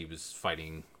 Like Right. she was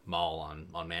fighting Maul on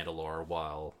Mandalore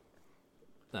while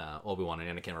Obi-Wan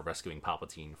and Anakin were rescuing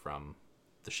Palpatine from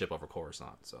the ship over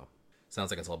Coruscant. So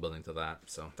sounds like it's all building to that.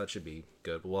 So that should be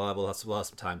good. But we'll have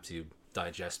some time to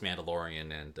digest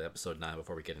Mandalorian and episode 9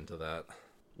 before we get into that.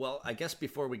 Well, I guess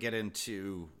before we get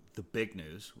into the big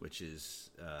news, which is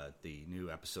the new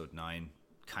episode 9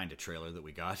 kind of trailer that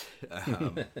we got,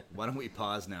 why don't we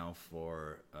pause now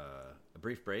for a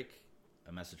brief break,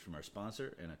 a message from our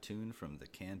sponsor, and a tune from the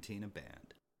Cantina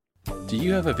Band. Do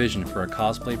you have a vision for a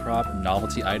cosplay prop,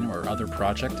 novelty item, or other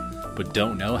project, but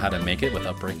don't know how to make it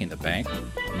without breaking the bank?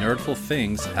 Nerdful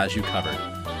Things has you covered.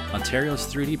 Ontario's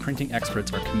 3D printing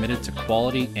experts are committed to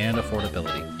quality and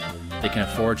affordability. They can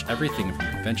forge everything from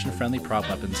convention-friendly prop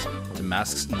weapons to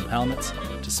masks and helmets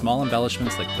to small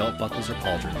embellishments like belt buckles or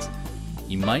pauldrons.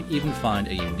 You might even find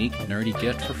a unique nerdy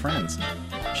gift for friends.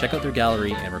 Check out their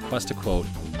gallery and request a quote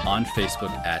on Facebook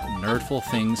at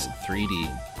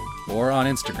NerdfulThings3D or on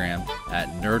Instagram at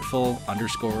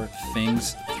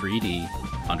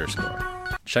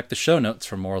nerdful_things3D_. Check the show notes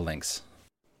for more links.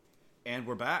 And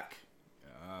we're back.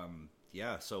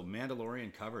 Yeah, so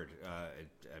Mandalorian covered.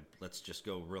 Let's just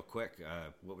go real quick.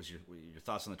 What was your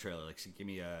thoughts on the trailer? Like, give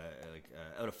me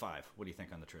out of 5. What do you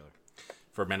think on the trailer?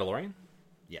 For Mandalorian?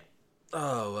 Yeah.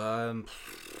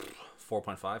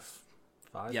 4.5.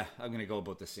 5? Yeah, I'm gonna go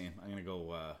about the same. I'm gonna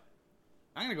go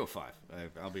 5.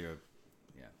 I'll be a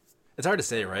yeah. It's hard to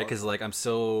say, right? Because like I'm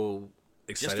so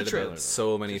excited trailer, about though.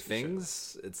 so many Just the trailer.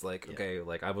 things. It's like okay,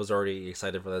 like I was already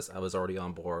excited for this. I was already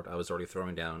on board. I was already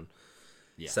throwing down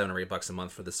 $7 or $8 a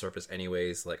month for the service,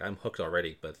 anyways. Like I'm hooked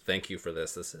already. But thank you for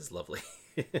this. This is lovely.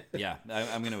 Yeah,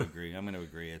 I'm going to agree.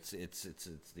 It's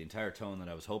the entire tone that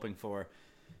I was hoping for,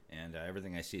 and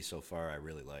everything I see so far, I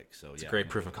really like. So It's a great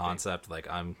proof of concept. Like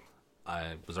I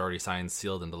was already signed,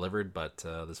 sealed, and delivered, but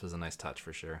this was a nice touch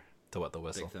for sure. To wet the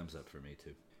whistle. Big thumbs up for me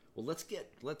too. Well, let's get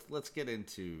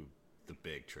into the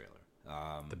big trailer.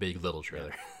 The big little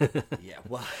trailer. Yeah,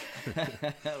 well,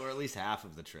 or at least half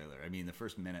of the trailer. I mean, the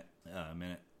first minute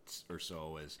or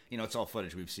so is, it's all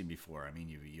footage we've seen before. I mean,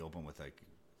 you open with like,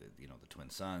 the twin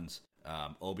sons,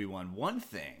 Obi-Wan. One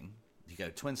thing, you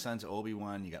got twin sons,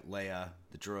 Obi-Wan, you got Leia,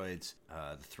 the droids,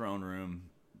 the throne room,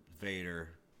 Vader,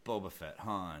 Boba Fett,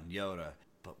 Han, Yoda.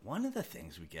 But one of the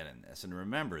things we get in this, and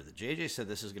remember that JJ said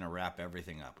this is going to wrap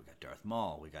everything up. We got Darth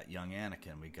Maul, we got young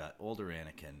Anakin, we got older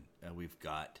Anakin, and we've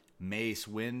got Mace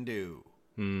Windu.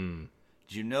 Did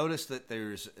you notice that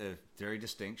there's a very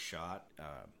distinct shot,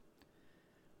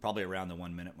 probably around the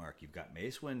 1 minute mark? You've got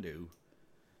Mace Windu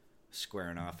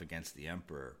squaring off against the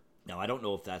Emperor. Now, I don't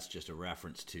know if that's just a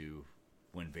reference to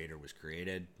when Vader was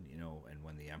created, and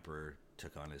when the Emperor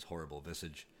took on his horrible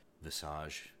visage. I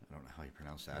don't know how you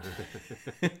pronounce that.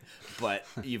 But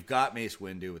you've got Mace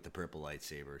Windu with the purple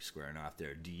lightsaber squaring off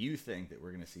there. Do you think that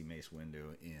we're going to see Mace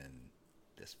Windu in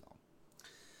this film?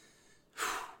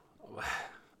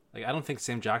 Like, I don't think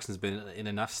Sam Jackson's been in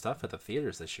enough stuff at the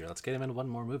theaters this year. Let's get him in one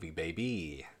more movie,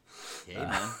 baby. Hey,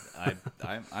 man.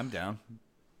 I'm down.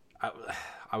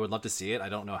 I would love to see it. I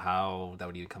don't know how that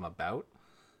would even come about.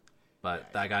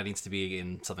 But that guy needs to be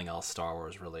in something else Star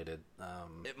Wars related.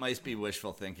 It might be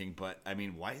wishful thinking, but, I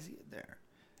mean, why is he in there?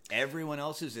 Everyone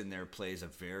else who's in there plays a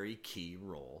very key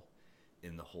role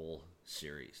in the whole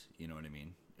series. You know what I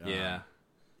mean? Yeah.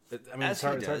 I mean, it's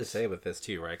hard to say with this,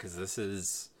 too, right? Because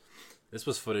this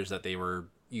was footage that they were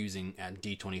using at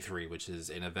D23, which is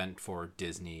an event for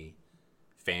Disney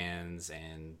fans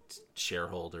and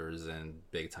shareholders and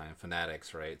big-time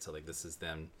fanatics, right? So, like, this is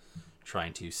them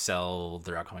trying to sell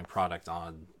their upcoming product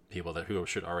on people who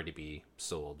should already be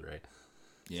sold, right?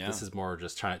 Yeah. So this is more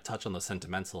just trying to touch on the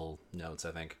sentimental notes,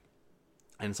 I think.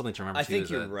 And something to remember, too, think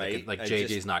you're right. Like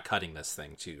JJ's not cutting this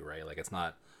thing, too, right? Like, it's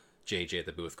not JJ at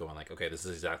the booth going like, okay, this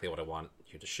is exactly what I want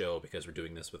you to show because we're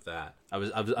doing this with that. I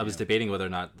was debating whether or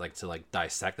not to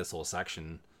dissect this whole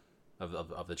section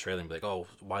of the trailer and be like, oh,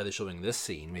 why are they showing this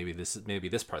scene? Maybe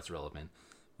this part's relevant.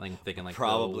 Like thinking like,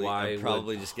 probably, well, I'm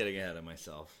probably just getting ahead of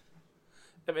myself.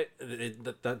 I mean,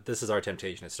 this is our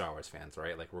temptation as Star Wars fans,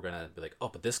 right? Like we're gonna be like, oh,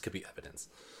 but this could be evidence.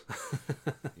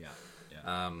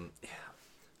 Yeah.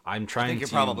 I'm trying to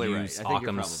use probably right. I think you're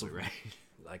Occam's, probably right.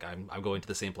 Like I'm going to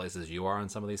the same place as you are on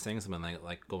some of these things. I'm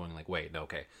like going like, wait, no,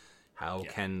 okay, how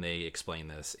can they explain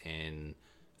this in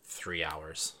 3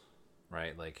 hours,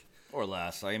 right? Like or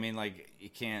less. I mean, like you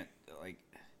can't like.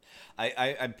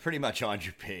 I'm pretty much on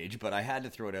your page, but I had to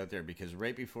throw it out there because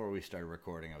right before we started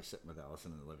recording, I was sitting with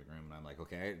Allison in the living room, and I'm like,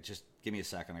 okay, just give me a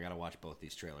second. I got to watch both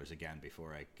these trailers again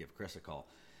before I give Chris a call.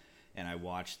 And I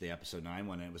watched the episode 9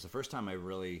 one, and it was the first time I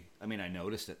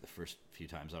noticed it the first few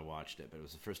times I watched it, but it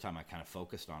was the first time I kind of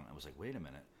focused on it. I was like, wait a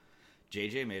minute.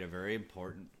 JJ made a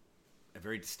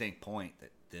very distinct point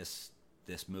that this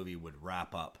movie would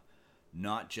wrap up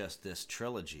not just this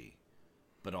trilogy,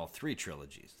 but all 3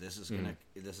 trilogies. This is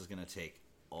gonna take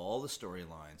all the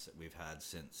storylines that we've had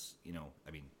since,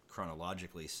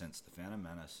 chronologically since The Phantom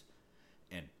Menace,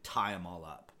 and tie them all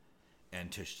up. And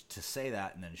to say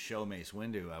that and then show Mace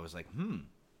Windu, I was like,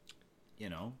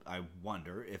 I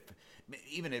wonder if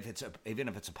even if it's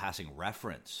a passing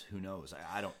reference, who knows?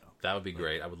 I don't know. That would be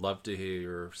great. I would love to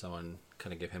hear someone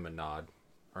kind of give him a nod,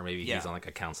 or maybe he's on like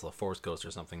a Council of Force Ghost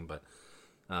or something. But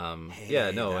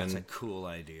that's a cool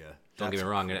idea. Don't get me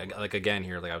wrong. Like again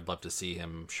here, like I would love to see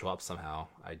him show up somehow.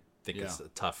 I think it's a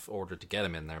tough order to get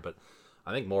him in there, but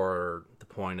I think more the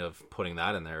point of putting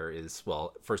that in there is,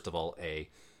 well, first of all,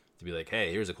 to be like,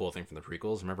 hey, here's a cool thing from the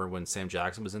prequels. Remember when Sam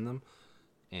Jackson was in them?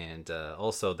 And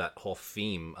also that whole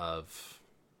theme of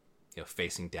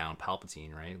facing down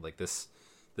Palpatine, right? Like this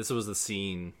was the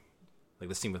scene, like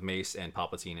the scene with Mace and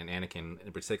Palpatine and Anakin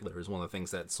in particular is one of the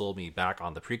things that sold me back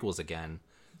on the prequels again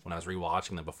when I was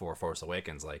rewatching them before Force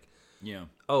Awakens. Like,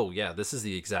 oh yeah, this is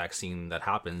the exact scene that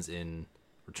happens in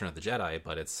Return of the Jedi,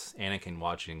 but it's Anakin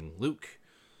watching Luke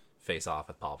face off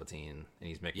with Palpatine, and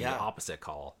he's making the opposite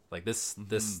call. Like this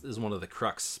is one of the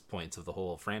crux points of the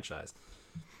whole franchise.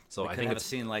 So I think it's a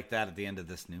scene like that at the end of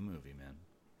this new movie, man.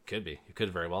 Could be. It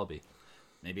could very well be.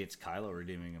 Maybe it's Kylo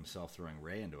redeeming himself, throwing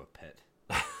Rey into a pit.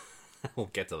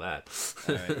 We'll get to that.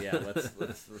 All right, yeah.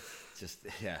 Let's just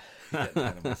get ahead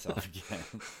of myself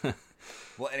again.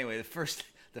 Well, anyway, the first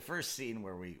scene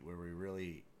where we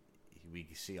really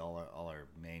see all our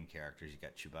main characters. You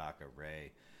got Chewbacca,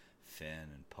 Rey, Finn,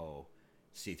 and Poe,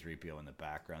 C-3PO in the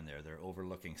background there. They're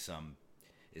overlooking some.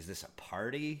 Is this a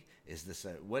party?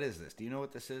 What is this? Do you know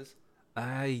what this is?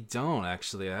 I don't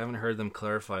actually. I haven't heard them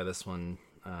clarify this one.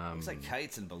 It's like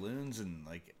kites and balloons and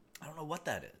like I don't know what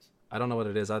that is. I don't know what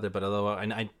it is either. But although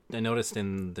I noticed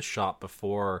in the shot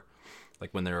before,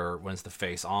 like when's the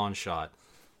face on shot,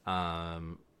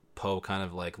 Poe kind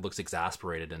of like looks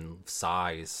exasperated and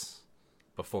sighs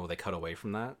before they cut away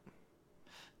from that.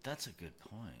 That's a good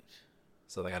point.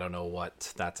 So like I don't know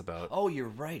what that's about. Oh, you're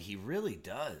right. He really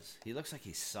does. He looks like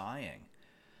he's sighing.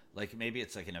 Like maybe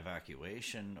it's like an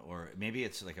evacuation, or maybe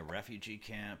it's like a refugee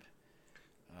camp.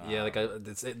 Yeah, like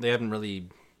they haven't really.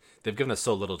 They've given us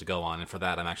so little to go on, and for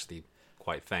that, I'm actually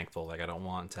quite thankful. Like I don't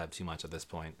want to have too much at this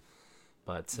point.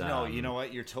 But no, you know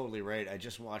what? You're totally right. I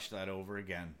just watched that over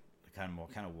again, kind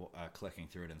of clicking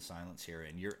through it in silence here,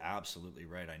 and you're absolutely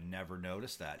right. I never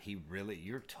noticed that.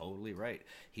 You're totally right.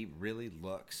 He really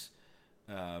looks.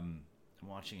 I'm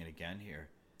watching it again here.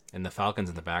 And the Falcons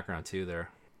in the background too there.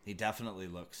 He definitely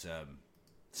looks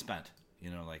spent.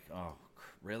 Like, oh,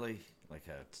 really? Like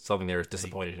something there is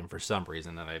disappointed him for some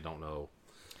reason that I don't know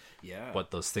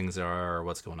what those things are or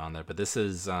what's going on there. But this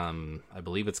is, I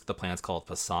believe the planet's called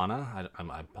Fasana.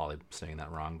 I'm probably saying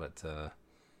that wrong, but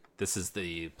this is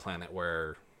the planet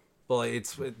where Well,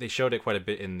 they showed it quite a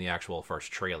bit in the actual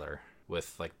first trailer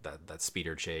with like that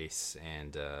speeder chase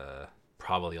and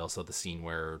probably also the scene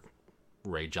where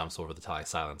Rey jumps over the TIE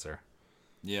silencer.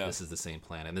 Yeah. This is the same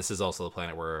planet. And this is also the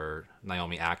planet where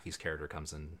Naomi Aki's character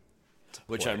comes in.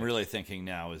 Which I'm really thinking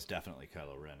now is definitely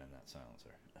Kylo Ren in that silencer.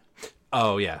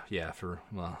 Oh, yeah.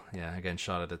 Again,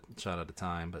 shot at a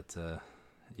time. But,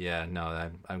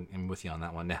 I'm with you on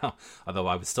that one now. Although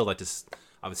I would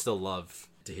still love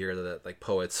to hear that, like,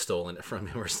 Poet's stolen it from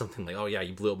him or something like, oh, yeah,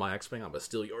 you blew up my X-Wing, I'm going to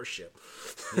steal your ship.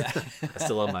 Yeah. I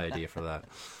still love my idea for that.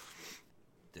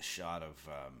 The shot of...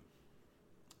 let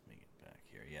me get back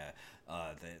here. Yeah.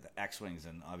 The X-Wings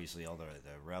and obviously all the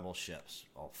Rebel ships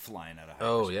all flying out of hyperspace.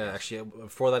 Oh, yeah. Actually,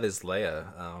 before that is Leia.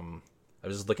 I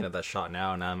was just looking at that shot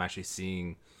now, and now I'm actually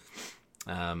seeing...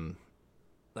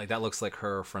 like, that looks like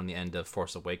her from the end of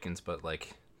Force Awakens, but,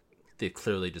 like, they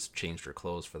clearly just changed her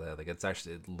clothes for that. Like, it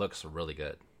looks really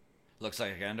good. Looks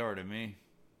like Endor to me.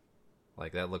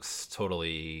 Like, that looks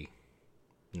totally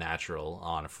natural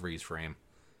on a freeze frame.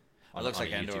 It looks like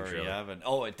Endor, yeah.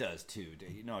 Oh, it does too.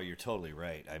 No, you're totally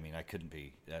right. I mean, I couldn't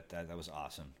be. That was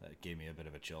awesome. That gave me a bit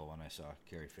of a chill when I saw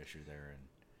Carrie Fisher there. And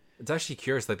it's actually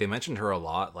curious. Like, they mentioned her a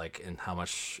lot, like, in how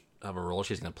much of a role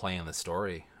she's going to play in the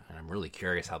story. And I'm really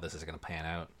curious how this is going to pan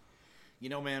out. You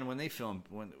know, man, when they film,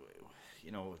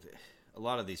 a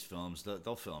lot of these films,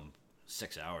 they'll film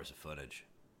 6 hours of footage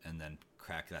and then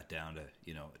crack that down to,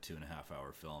 a 2.5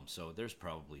 hour film. So there's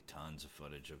probably tons of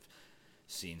footage of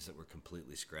scenes that were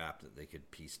completely scrapped that they could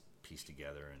piece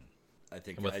together. And I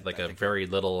think with a very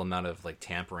little amount of like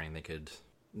tampering, they could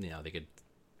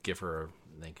give her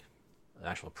like an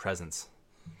actual presence.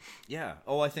 Yeah.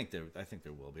 Oh, I think there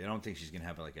will be. I don't think she's gonna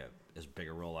have like as big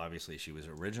a role. Obviously, she was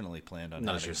originally planned on.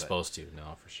 No, she was supposed to.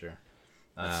 No, for sure.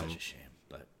 That's such a shame.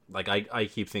 But like I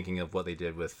keep thinking of what they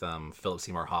did with Philip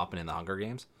Seymour Hoffman in the Hunger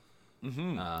Games.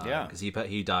 Mm-hmm. Because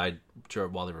he died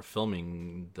while they were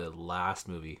filming the last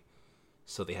movie,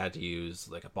 so they had to use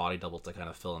like a body double to kind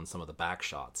of fill in some of the back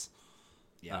shots.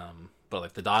 Yeah. But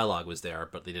like the dialogue was there,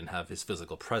 but they didn't have his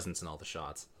physical presence in all the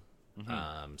shots.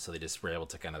 Mm-hmm. So they just were able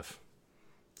to kind of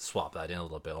swap that in a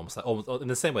little bit, almost in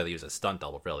the same way they use a stunt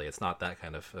double. Really, it's not that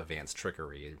kind of advanced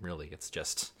trickery. Really, it's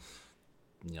just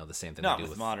the same thing they do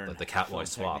with modern the Catboy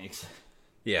swap. Techniques.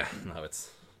 Yeah, no,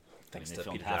 it's thanks to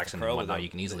Peter Jackson and whatnot. You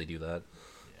can easily do that.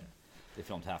 Yeah, they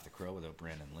filmed half the Crow without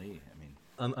Brandon Lee. I mean,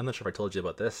 I'm not sure if I told you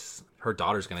about this. Her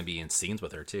daughter's going to be in scenes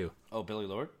with her too. Oh, Billy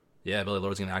Lord. Yeah, Billy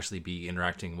Lord's going to actually be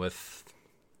interacting with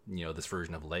this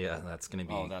version of Leia. That's going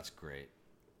to be that's great.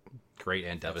 Great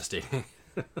and devastating.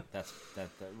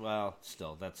 Well,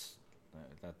 still,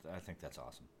 I think that's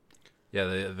awesome.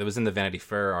 Yeah, there was in the Vanity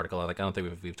Fair article. Like, I don't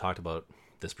think we've talked about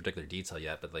this particular detail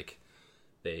yet, but like,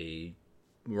 they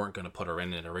weren't going to put her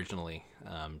in it originally.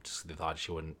 Just they thought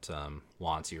she wouldn't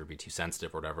want to or be too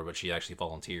sensitive or whatever. But she actually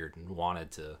volunteered and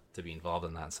wanted to be involved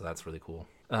in that. So that's really cool.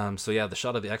 So yeah, the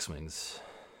shot of the X-wings.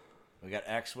 We got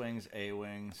X-wings,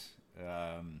 A-wings.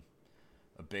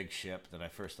 A big ship that I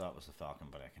first thought was the Falcon,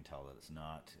 but I can tell that it's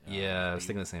not. Yeah, I was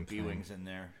thinking the same thing. B-wings in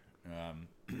there.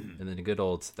 And then a good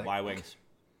old... Y-wings.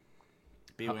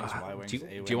 B-wings, Y-wings,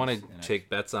 A-wings. Do you want to take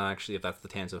bets on actually if that's the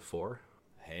Tantive 4?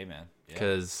 Hey, man.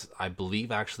 Because I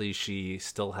believe actually she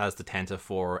still has the Tantive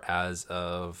 4 as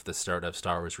of the start of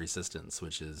Star Wars Resistance,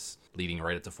 which is leading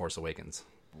right into Force Awakens.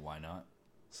 Why not?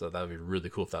 So that would be really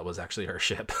cool if that was actually her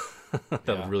ship. That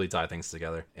would really tie things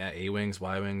together. Yeah, A-wings,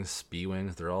 Y-wings,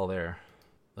 B-wings, they're all there.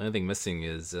 The only thing missing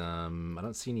is I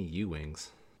don't see any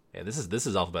U-wings. Yeah, this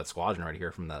is Alphabet Squadron right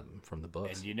here from the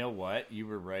books. And you know what? You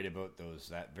were right about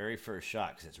that very first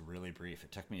shot because it's really brief.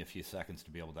 It took me a few seconds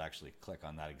to be able to actually click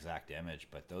on that exact image.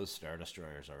 But those Star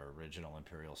Destroyers are original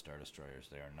Imperial Star Destroyers.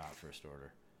 They are not First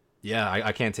Order. Yeah,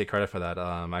 I can't take credit for that.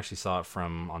 I actually saw it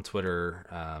on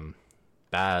Twitter.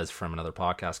 Baz from another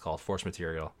podcast called Force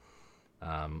Material,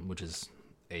 which is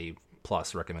a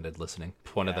plus recommended listening,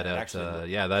 pointed that out.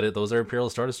 Actually, those are Imperial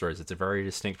Star Destroyers. It's a very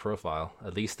distinct profile.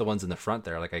 At least the ones in the front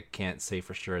there. Like, I can't say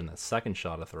for sure in the second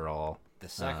shot if they're all. The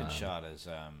second shot is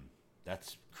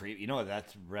that's creepy. You know what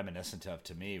that's reminiscent of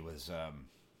to me was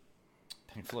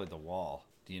Pink Floyd The Wall.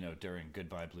 During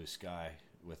Goodbye Blue Sky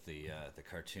with the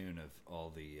cartoon of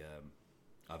all the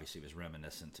obviously it was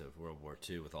reminiscent of World War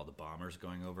II with all the bombers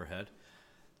going overhead.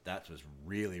 That was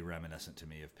really reminiscent to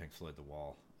me of Pink Floyd The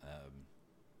Wall.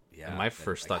 Yeah, and my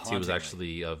first thought too was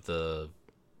actually of the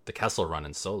Kessel Run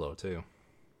in Solo too.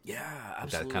 Yeah,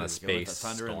 absolutely. That kind of space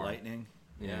thunder storm. And lightning.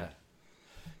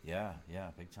 Yeah,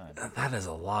 big time. That is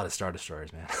a lot of Star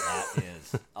Destroyers, man. That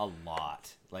is a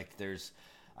lot. Like there's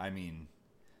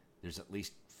at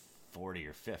least 40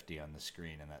 or 50 on the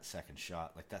screen in that second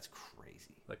shot. Like, that's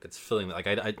crazy. Like, it's filling. Like,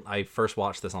 I first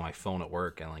watched this on my phone at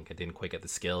work, and like I didn't quite get the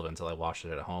scale of it until I watched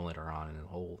it at home later on, and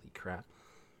holy crap.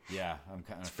 Yeah, I'm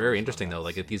kind of. It's very interesting though.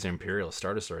 Like, if these are Imperial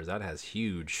Star Destroyers, that has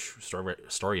huge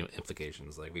story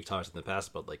implications. Like, we've talked in the past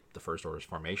about like the First Order's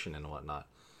formation and whatnot.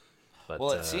 But,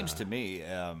 well, it seems to me,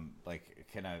 like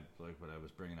when I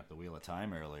was bringing up the Wheel of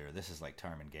Time earlier, this is like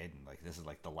Tarmangaden. Like, this is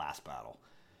like the last battle.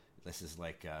 This is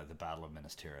like the Battle of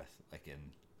Minas Tirith, like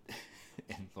in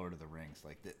in Lord of the Rings.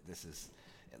 Like, this is.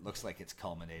 It looks like it's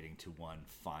culminating to one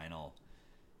final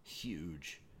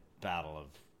huge battle of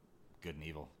good and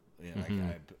evil. Yeah, like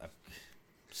I'm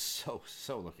so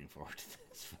looking forward to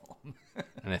this film.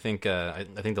 And I think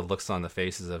the looks on the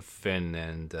faces of Finn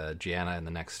and Gianna in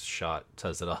the next shot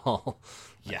says it all.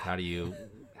 Like, yeah. How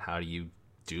do you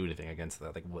do anything against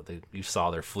that? Like, you saw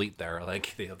their fleet there.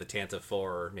 Like, they have the Tanta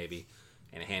 4 maybe,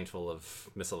 and a handful of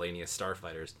miscellaneous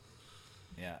starfighters.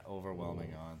 Yeah,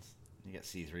 overwhelming odds. You get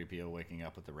C-3PO waking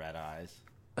up with the red eyes.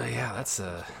 Oh yeah, that's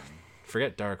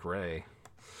forget Dark Ray.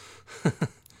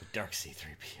 Dark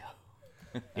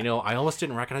C-3PO. You know, I almost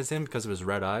didn't recognize him because of his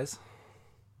red eyes.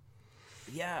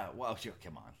 Yeah, well,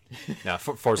 come on. No,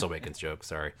 Force Awakens joke.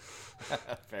 Sorry.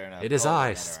 Fair enough. It is Oh,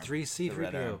 eyes. the 3 red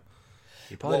C-3PO. arm.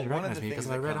 You probably Well, didn't one of recognize the me because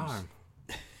of things my red that comes- arm.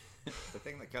 The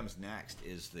thing that comes next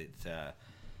is that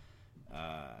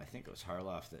I think it was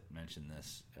Harloff that mentioned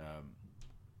this.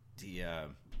 I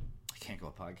can't go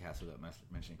a podcast without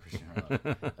mentioning Christian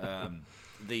Harloff.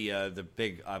 The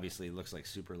big, obviously, looks like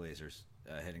super lasers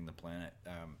hitting the planet.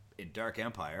 In Dark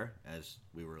Empire, as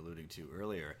we were alluding to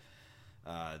earlier,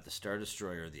 the Star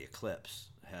Destroyer, the Eclipse,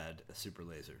 had a super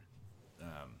laser.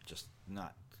 Just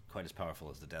not quite as powerful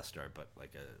as the Death Star, but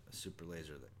like a super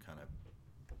laser that kind of...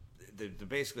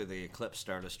 Basically, the Eclipse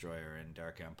Star Destroyer in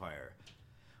Dark Empire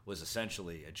was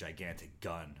essentially a gigantic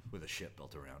gun with a ship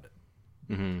built around it.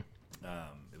 Mm-hmm.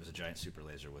 It was a giant super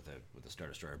laser with a Star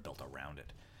Destroyer built around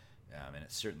it, and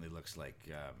it certainly looks like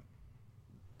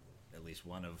at least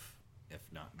one of, if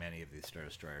not many, of these Star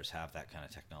Destroyers have that kind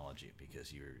of technology,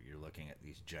 because you're looking at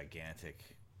these gigantic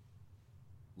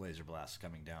laser blasts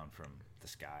coming down from the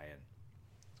sky and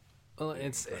Well,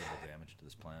 it's incredible damage to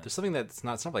this planet. there's something it's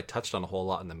not like touched on a whole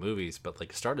lot in the movies, but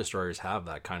like Star Destroyers have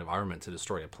that kind of armament to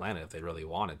destroy a planet if they really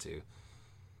wanted to.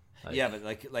 Like, yeah, but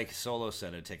like Solo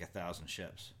said, it'd take 1,000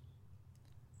 ships.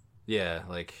 Yeah,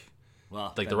 like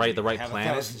Well, the then right you have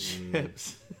planet. 1,000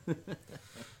 ships.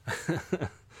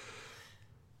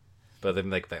 But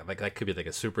then like that could be like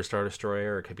a super Star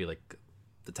Destroyer, or it could be like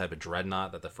the type of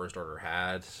dreadnought that the First Order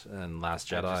had in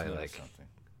Last I just Jedi. noticed Like, something.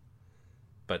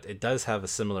 but it does have a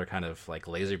similar kind of like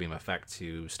laser beam effect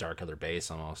to Starkiller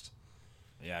Base almost,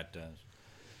 Yeah, it does.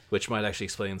 which might actually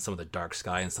explain some of the dark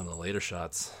sky in some of the later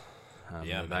shots.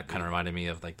 Yeah, that kind of reminded me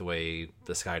of like the way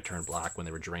the sky turned black when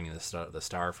they were draining the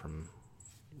star from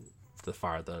the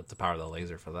fire, the power of the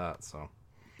laser for that. So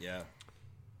Yeah,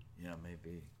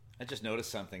 maybe. I just noticed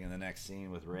something in the next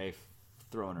scene with Rey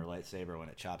throwing her lightsaber when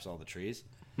it chops all the trees.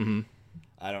 Mm-hmm.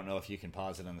 I don't know if you can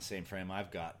pause it on the same frame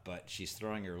I've got, but she's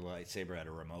throwing her lightsaber at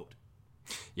a remote.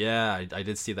 yeah, I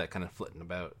did see that kind of flitting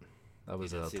about. That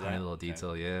was did a see tiny that? little Okay.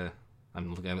 detail. Yeah,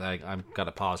 I'm looking. I've got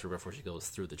to pause her before she goes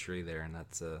through the tree there, and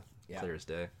that's clear as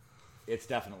day. It's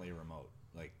definitely a remote,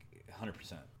 like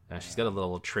 100%. She's got a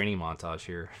little training montage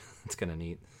here. It's kind of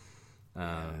neat.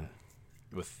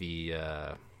 With the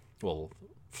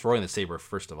throwing the saber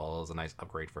first of all is a nice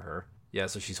upgrade for her. Yeah,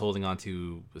 so she's holding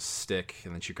onto a stick,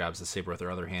 and then she grabs the saber with her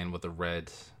other hand with a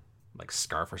red like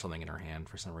scarf or something in her hand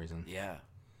for some reason. Yeah.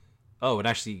 Oh, and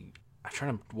actually, I'm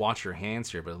trying to watch her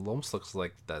hands here, but it almost looks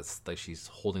like that's like she's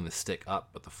holding the stick up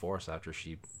with the force after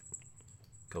she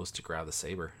goes to grab the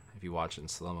saber. If you watch it in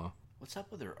slow mo, What's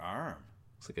up with her arm?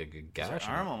 it's like a good Her gash.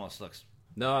 arm almost looks...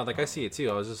 No, like I see it too.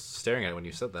 I was just staring at it when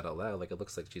you said that out loud. Like it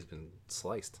looks like she's been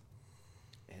sliced.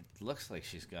 It looks like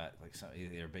she's got like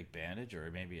either a big bandage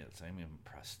or maybe it's even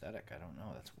prosthetic. I don't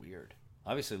know. That's weird.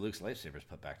 Obviously, Luke's lightsaber's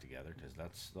put back together because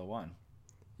that's the one.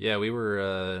 Yeah, we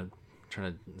were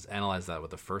trying to analyze that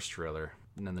with the first trailer,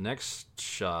 and then the next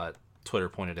shot, Twitter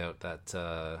pointed out that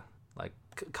like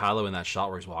Kylo in that shot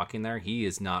where he's walking there, he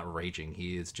is not raging.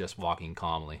 He is just walking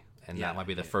calmly, and Yeah, that might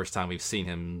be the first time we've seen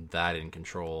him that in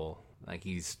control. Like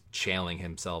he's channeling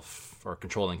himself or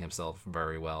controlling himself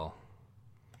very well.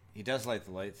 He does light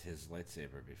his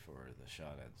lightsaber before the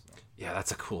shot ends, though. Yeah,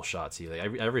 that's a cool shot too.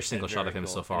 Like every single shot of him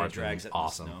so far has been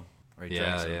awesome. Or he Yeah,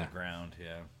 drags it yeah. on the ground,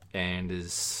 yeah. And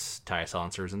his tire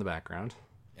silencer is in the background.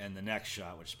 And the next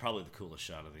shot, which is probably the coolest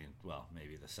shot of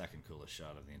maybe the second coolest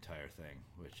shot of the entire thing,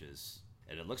 which is,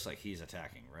 and it looks like he's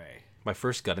attacking Rey. My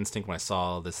first gut instinct when I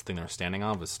saw this thing they were standing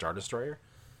on was Star Destroyer,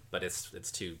 but it's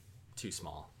too too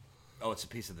small. Oh, it's a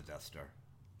piece of the Death Star.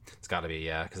 It's got to be,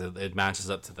 yeah, because it matches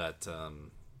up to that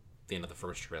the end of the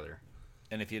first trailer.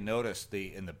 And if you notice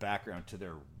in the background to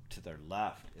their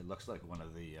left, it looks like one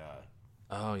of the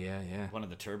oh yeah, one of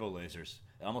the turbo lasers.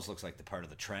 It almost looks like the part of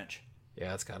the trench.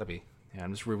 Yeah, it's got to be. Yeah,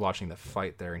 I'm just rewatching the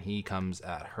fight there, and he comes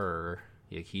at her.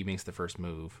 He makes the first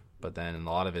move, but then a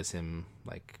lot of it's him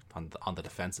like on the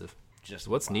defensive. Just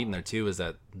what's neat in there too is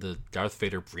that the Darth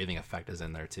Vader breathing effect is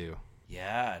in there too.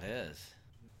 Yeah, it is.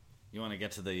 You want to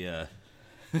get to the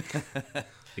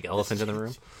big elephant in the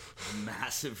room?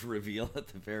 Massive reveal at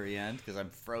the very end, because I'm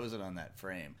frozen on that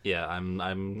frame. Yeah,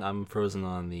 I'm frozen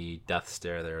on the death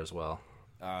stare there as well.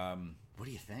 What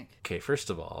do you think? Okay, first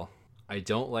of all, I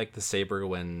don't like the saber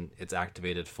when it's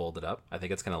activated folded up. I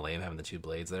think it's kind of lame having the two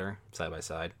blades there side by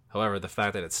side. However, the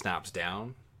fact that it snaps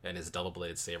down and is a double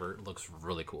bladed saber looks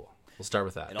really cool. We'll start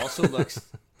with that. It also looks,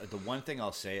 the one thing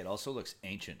I'll say, it also looks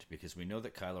ancient, because we know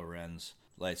that Kylo Ren's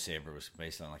lightsaber was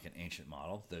based on like an ancient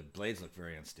model. The blades look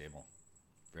very unstable,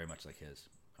 very much like his.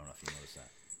 I don't know if you noticed that.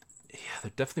 Yeah,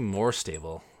 they're definitely more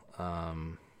stable.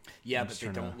 Yeah, but they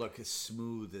don't look as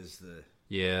smooth as the...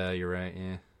 Yeah, you're right,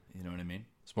 yeah. You know what I mean?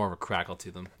 It's more of a crackle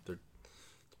to them. They're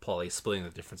probably splitting the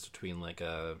difference between like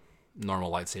a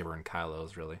normal lightsaber and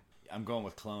Kylo's, really. I'm going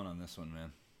with clone on this one,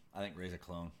 man. I think Rey's a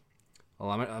clone. Well,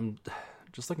 I'm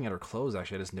just looking at her clothes,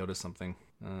 actually. I just noticed something.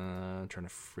 Trying to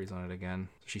freeze on it again.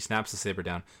 She snaps the saber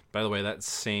down. By the way, that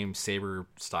same saber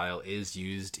style is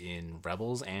used in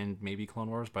Rebels and maybe Clone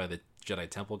Wars by the Jedi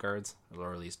Temple Guards,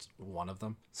 or at least one of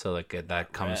them. So like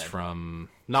that comes from...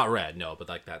 Not red, no, but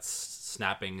like that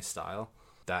snapping style.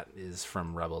 That is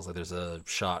from Rebels. Like there's a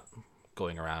shot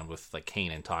going around with like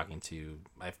Kanan talking to...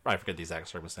 I forget the exact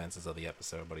circumstances of the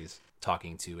episode, but he's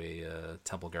talking to a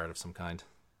temple guard of some kind.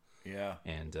 Yeah.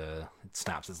 And it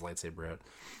snaps his lightsaber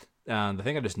out. The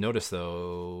thing I just noticed,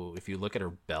 though, if you look at her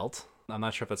belt, I'm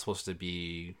not sure if that's supposed to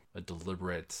be a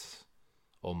deliberate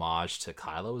homage to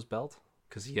Kylo's belt,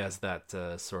 because he has that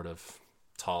sort of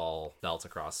tall belt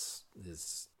across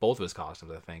both of his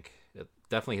costumes, I think.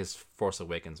 Definitely his Force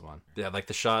Awakens one. Yeah, like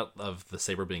the shot of the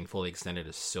saber being fully extended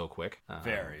is so quick.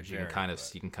 You can kind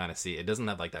of see it doesn't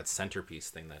have like that centerpiece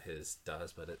thing that his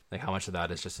does, but like how much of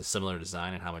that is just a similar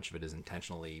design and how much of it is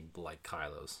intentionally like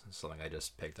Kylo's. Something I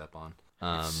just picked up on.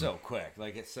 It's so quick.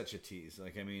 Like it's such a tease.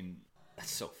 Like I mean,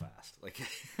 it's so fast. Like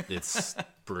it's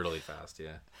brutally fast.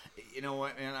 Yeah. You know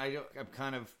what, man? I'm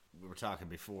kind of. We were talking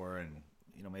before, and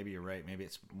you know maybe you're right. Maybe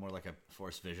it's more like a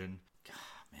Force vision. God,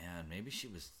 man, maybe she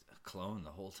was a clone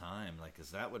the whole time. Like,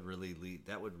 cause that would really lead.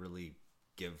 That would really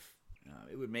give.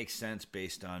 It would make sense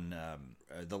based on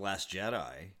The Last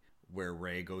Jedi, where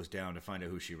Rey goes down to find out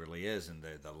who she really is, and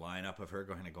the lineup of her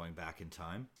going back in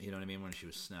time. You know what I mean? When she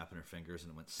was snapping her fingers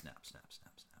and it went snap, snap,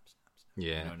 snap, snap, snap, snap.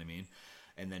 Yeah. You know what I mean?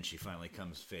 And then she finally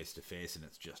comes face to face, and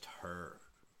it's just her.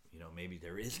 You know, maybe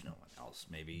there is no one else.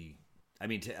 Maybe. I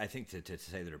mean, I think to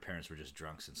say that her parents were just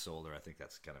drunks and sold her, I think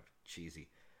that's kind of cheesy.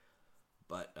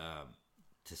 But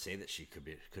to say that she could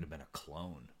have been a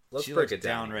clone. Let's she break looks it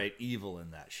down. downright evil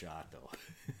in that shot, though.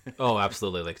 Oh,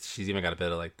 absolutely. Like she's even got a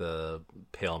bit of like the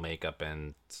pale makeup,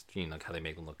 and you know how they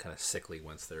make them look kind of sickly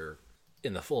once they're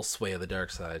in the full sway of the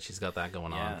dark side. She's got that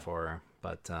going on for her.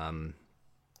 But well,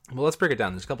 let's break it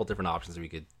down. There's a couple different options we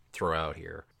could throw out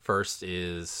here. First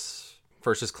is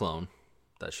clone.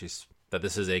 That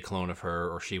this is a clone of her,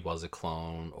 or she was a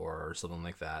clone, or something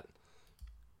like that.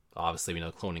 Obviously, we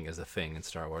know cloning is a thing in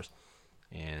Star Wars.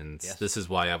 And this is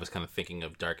why I was kind of thinking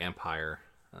of Dark Empire,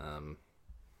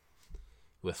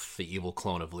 with the evil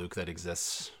clone of Luke that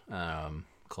exists,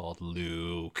 called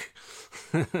Luke.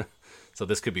 So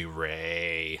this could be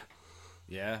Rey.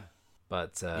 Yeah.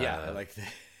 But I like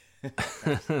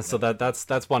that. So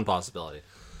that's one possibility.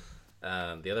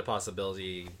 The other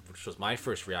possibility, which was my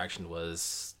first reaction,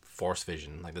 was Force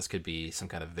vision. Like this could be some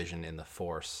kind of vision in the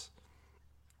Force.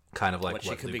 Kind of like what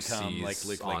she could Luke become, sees like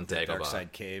Luke, on like the Dagobah. Dark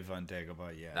Side Cave on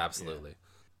Dagobah. Yeah, absolutely.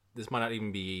 This might not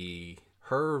even be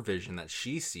her vision that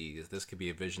she sees. This could be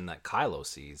a vision that Kylo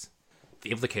sees.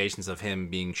 The implications of him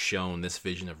being shown this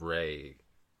vision of Rey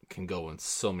can go in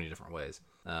so many different ways.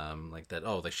 Like that,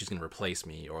 like she's gonna replace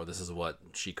me, or this is what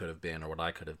she could have been, or what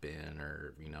I could have been,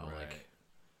 or like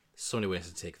so many ways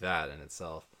to take that in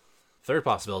itself. Third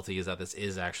possibility is that this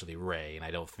is actually Rey, and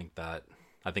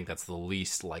I think that's the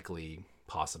least likely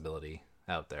possibility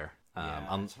out there.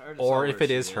 Or if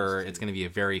it is her, it's going to be a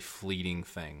very fleeting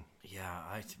thing. Yeah,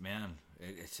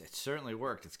 it certainly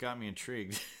worked. It's got me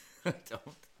intrigued.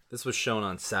 This was shown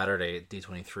on Saturday at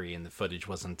D23, and the footage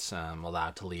wasn't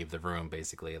allowed to leave the room,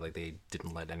 basically. Like, they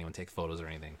didn't let anyone take photos or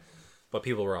anything. But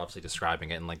people were obviously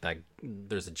describing it, and like that,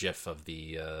 there's a GIF of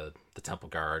the temple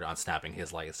guard on snapping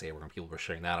his lightsaber, and people were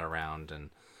sharing that around, and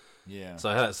Yeah. so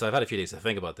I've had a few days to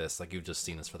think about this. Like you've just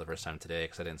seen this for the first time today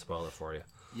because I didn't spoil it for you.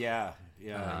 Yeah.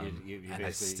 You and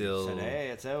basically said, "Hey,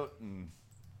 it's out," and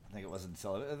I think it was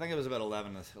about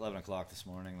 11 o'clock this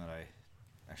morning that I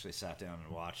actually sat down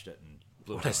and watched it. And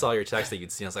when I saw your text that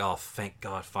you'd seen, I was like, "Oh, thank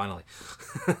God, finally!"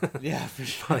 Yeah, for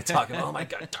sure. Finally talking. Oh my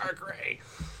God, Dark Ray.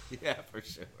 Yeah, for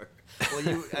sure.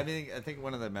 Well, I think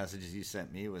one of the messages you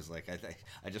sent me was like,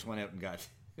 I just went out and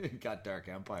got Dark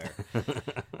Empire,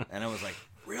 and I was like,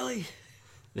 really?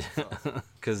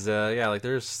 Because like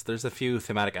there's a few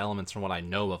thematic elements from what I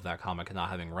know of that comic and not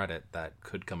having read it that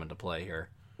could come into play here.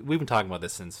 We've been talking about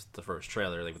this since the first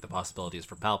trailer, like with the possibilities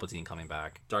for Palpatine coming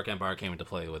back. Dark Empire came into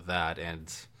play with that,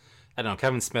 and I don't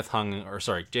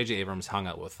know, J.J. Abrams hung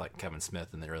out with like Kevin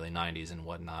Smith in the early 90s and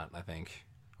whatnot, I think,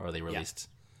 or they released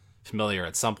familiar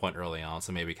at some point early on,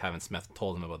 so maybe Kevin Smith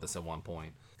told him about this at one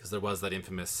point, because there was that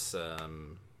infamous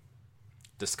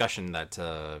discussion that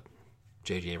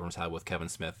J.J. Abrams had with Kevin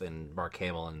Smith and Mark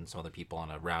Hamill and some other people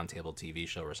on a roundtable TV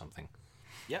show or something.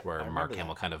 Yep, where Mark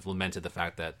Hamill kind of lamented the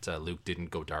fact that Luke didn't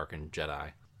go dark in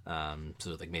Jedi.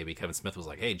 So like maybe Kevin Smith was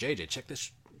like, "Hey JJ, check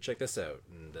this out,"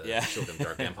 and showed him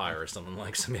Dark Empire or something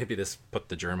like. So maybe this put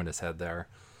the germ in his head there.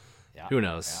 Yeah, who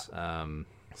knows? Yeah.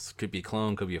 This could be a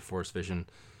clone, could be a Force vision.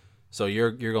 So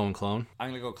you're going clone.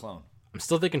 I'm gonna go clone. I'm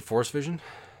still thinking Force vision.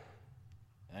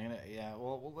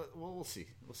 We'll see.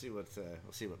 We'll see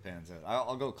what pans out.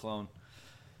 I'll go clone.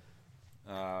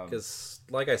 Because,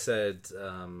 like I said,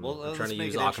 I'm trying to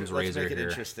use Occam's razor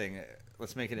here.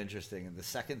 Let's make it interesting. And the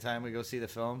second time we go see the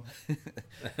film,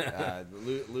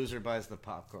 loser buys the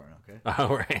popcorn. Okay.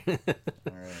 All right.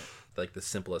 All right. Like the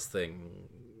simplest thing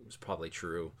is probably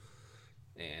true,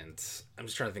 and I'm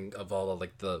just trying to think of all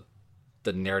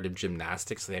the narrative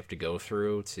gymnastics they have to go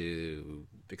through to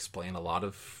explain a lot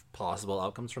of possible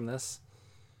outcomes from this.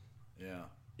 Yeah.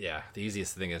 Yeah. The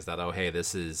easiest thing is that, oh, hey,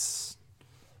 this is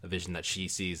a vision that she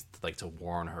sees like to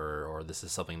warn her, or this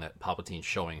is something that Palpatine's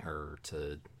showing her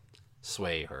to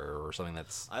sway her, or something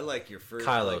that's I like your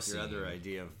other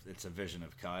idea of it's a vision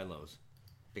of Kylo's,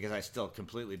 because I still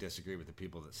completely disagree with the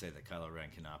people that say that Kylo Ren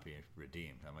cannot be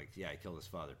redeemed. I'm like, yeah, he killed his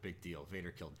father, big deal.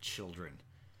 Vader killed children.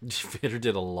 Vader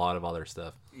did a lot of other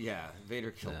stuff. Yeah,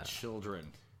 Vader killed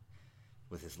children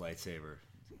with his lightsaber.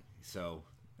 So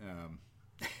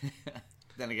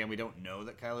then again, we don't know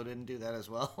that Kylo didn't do that as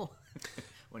well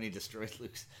when he destroyed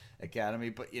Luke's academy.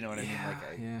 But you know what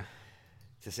I mean?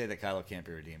 To say that Kylo can't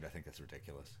be redeemed, I think that's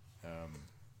ridiculous.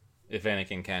 If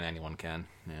Anakin can, anyone can.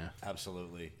 Yeah,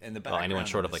 absolutely. And the background, anyone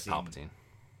short of like Palpatine.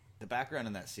 The background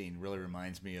in that scene really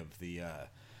reminds me of the.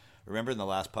 Remember in the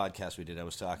last podcast we did, I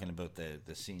was talking about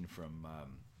the scene from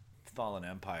Fallen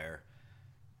Empire,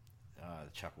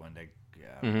 Chuck Wendig,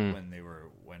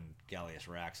 when Gallius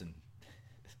Rax and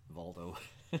Voldo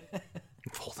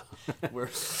we're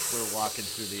walking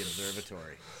through the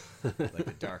observatory, like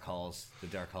the dark halls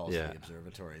of the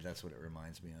observatory. That's what it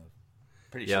reminds me of.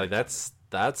 Pretty sure. Like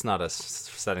that's not a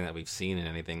setting that we've seen in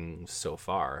anything so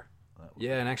far.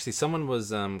 Yeah, and actually, someone was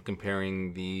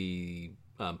comparing the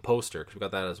poster, because we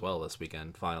got that as well this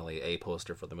weekend. Finally, a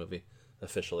poster for the movie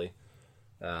officially.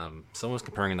 Someone was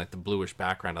comparing like the bluish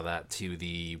background of that to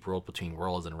the World Between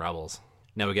Worlds and Rebels.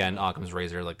 Now again, Occam's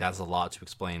razor, like that's a lot to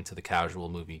explain to the casual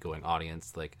movie-going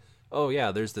audience. Like, oh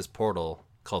yeah, there's this portal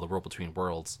called the World Between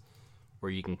Worlds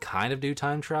where you can kind of do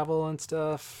time travel and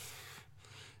stuff.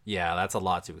 Yeah, that's a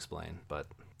lot to explain, but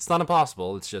it's not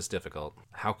impossible. It's just difficult.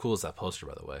 How cool is that poster,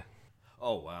 by the way?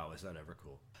 Oh wow, is that ever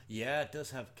cool? Yeah, it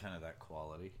does have kind of that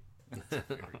quality. It's a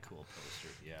very cool poster.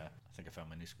 Yeah, I think I found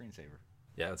my new screensaver.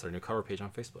 Yeah, it's our new cover page on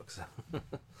Facebook. So.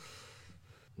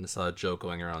 And I saw a joke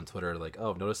going around on Twitter like,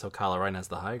 oh, notice how Kylo Ren has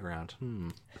the high ground.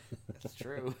 That's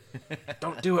true.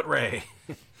 Don't do it, Rey.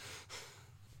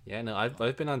 Yeah, no,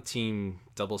 I've been on Team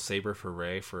Double Saber for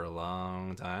Rey for a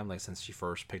long time, like since she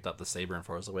first picked up the saber in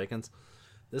Force Awakens.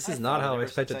 This is not how I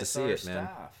expected to see it, man.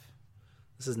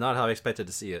 This is not how I expected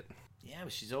to see it. Yeah,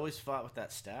 but she's always fought with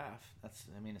that staff. A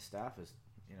staff is,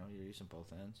 you're using both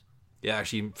ends. Yeah,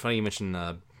 actually, funny you mentioned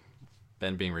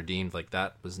Ben being redeemed. Like,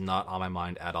 that was not on my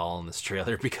mind at all in this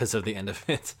trailer because of the end of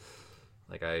it.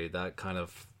 Like, that kind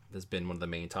of has been one of the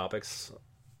main topics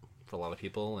for a lot of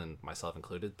people, and myself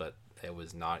included, but it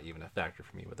was not even a factor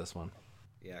for me with this one.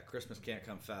 Yeah, Christmas can't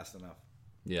come fast enough.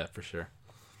 Yeah, for sure.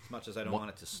 As much as I don't want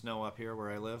it to snow up here where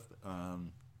I live.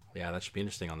 Yeah, that should be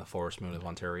interesting on the Forest Moon of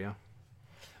Ontario.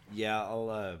 Yeah,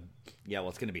 well,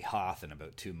 it's going to be Hoth in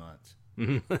about 2 months.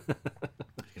 There's going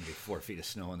to be 4 feet of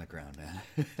snow on the ground,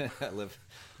 man. I live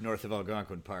north of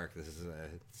Algonquin Park. This is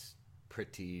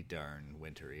pretty darn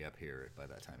wintry up here by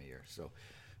that time of year. So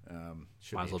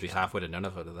might as well be halfway to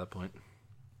Nunavut at that point.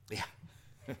 Yeah.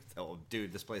 Oh,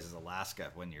 dude, this place is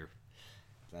Alaska when you're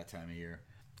that time of year.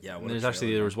 Yeah.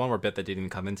 There was one more bit that didn't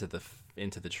come into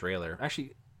the trailer.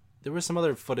 Actually, there was some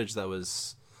other footage that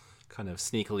was kind of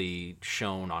sneakily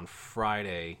shown on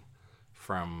Friday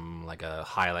from like a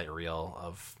highlight reel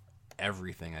of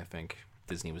everything I think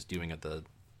Disney was doing at the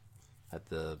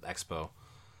expo.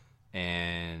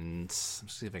 And let's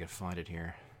see if I can find it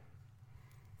here.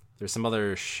 There's some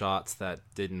other shots that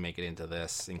didn't make it into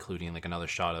this, including like another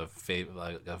shot of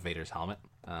Vader's helmet.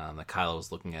 Like Kylo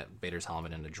was looking at Vader's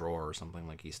helmet in a drawer or something,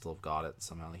 like he still got it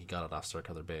somehow. Like he got it off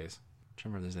Starkiller Base. I'm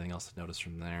trying to remember if there's anything else to notice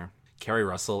from there. Kerry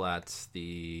Russell at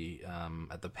the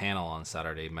panel on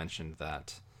Saturday mentioned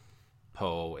that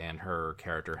Poe and her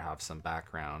character have some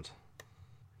background.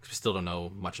 We still don't know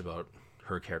much about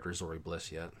her character Zori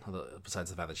Bliss yet,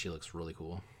 besides the fact that she looks really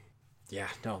cool. Yeah,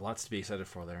 no, lots to be excited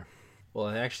for there. Well,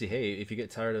 actually, hey, if you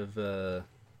get tired of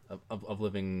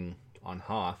living on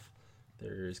Hoth,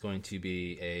 there's going to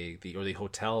be the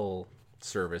hotel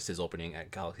service is opening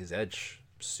at Galaxy's Edge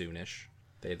soonish.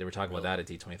 They were talking about that at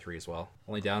D23 as well.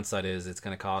 Only downside is it's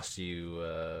going to cost you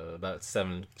about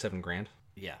 $7,000.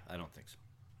 Yeah, I don't think so.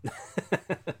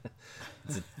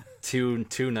 It's a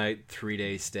two night,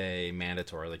 3-day stay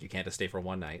mandatory. Like you can't just stay for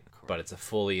one night, but it's a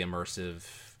fully immersive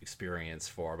experience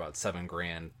for about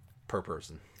 $7,000 per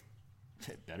person.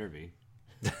 It better be.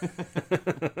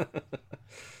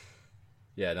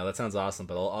 Yeah, no, that sounds awesome.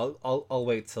 But I'll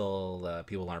wait till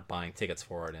people aren't buying tickets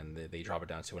for it and they drop it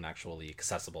down to an actually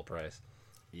accessible price.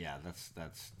 Yeah, that's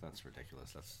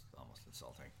ridiculous. That's almost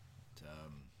insulting.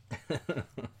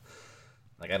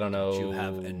 Like I don't know. Do you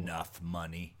have enough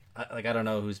money? I don't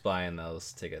know who's buying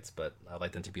those tickets, but I'd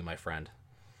like them to be my friend.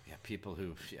 Yeah, people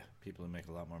who make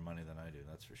a lot more money than I do.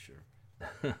 That's for sure.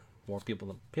 More people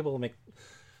that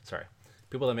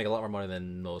make a lot more money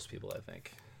than most people, I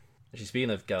think. Actually, speaking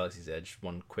of Galaxy's Edge,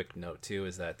 one quick note too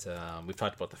is that we've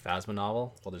talked about the Phasma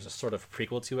novel. Well, there's a sort of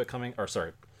prequel to it coming, a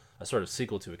sort of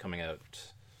sequel to it coming out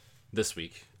this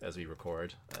week as we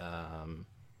record, and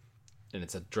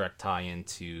it's a direct tie-in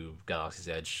to Galaxy's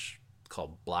Edge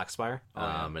called Blackspire,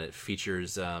 and it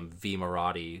features V.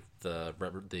 Marati, the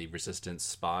Resistance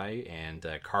spy, and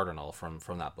Cardinal from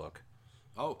that book.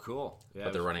 Oh, cool! Yeah,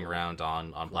 but they're running around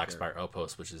on Blackspire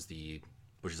Outpost, which is the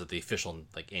official,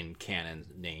 like, in canon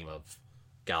name of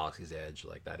Galaxy's Edge.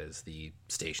 Like that is the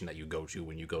station that you go to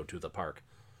when you go to the park.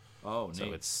 Oh,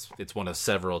 neat. So it's one of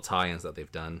several tie-ins that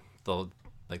they've done. There's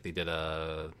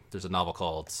a novel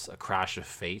called A Crash of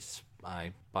Fate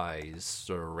by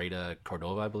Zoraida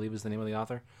Cordova, I believe is the name of the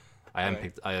author. I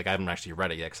haven't actually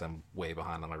read it yet because I'm way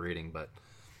behind on my reading, but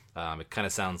it kind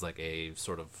of sounds like a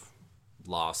sort of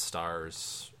Lost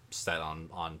Stars set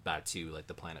on Batu, like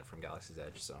the planet from Galaxy's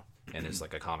Edge. So, and there's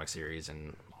like a comic series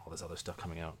and all this other stuff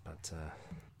coming out. But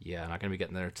yeah, I'm not gonna be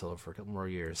getting there for a couple more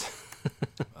years.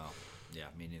 Well, yeah,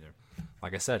 me neither.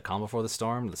 Like I said, calm before the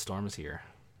storm. The storm is here.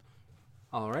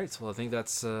 All right, well, I think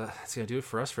that's going to do it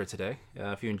for us for today.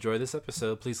 If you enjoyed this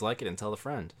episode, please like it and tell a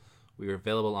friend. We are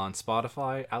available on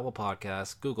Spotify, Apple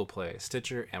Podcasts, Google Play,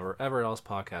 Stitcher, and wherever else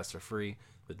podcasts are free,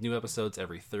 with new episodes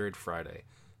every third Friday.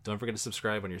 Don't forget to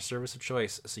subscribe on your service of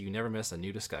choice so you never miss a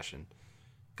new discussion.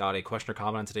 Got a question or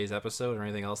comment on today's episode or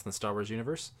anything else in the Star Wars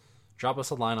universe? Drop us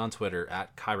a line on Twitter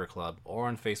at Kyber Club or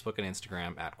on Facebook and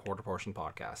Instagram at Quarter Portion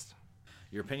Podcast.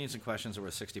 Your opinions and questions are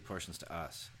worth 60 portions to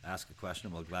us. Ask a question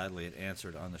and we'll gladly answer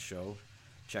it on the show.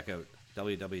 Check out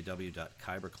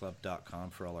www.kyberclub.com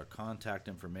for all our contact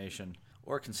information,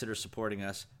 or consider supporting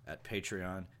us at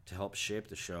Patreon to help shape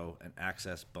the show and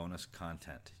access bonus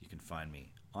content. You can find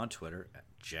me on Twitter at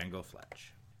Django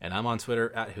Fletch. And I'm on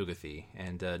Twitter at Hugathy.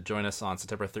 And join us on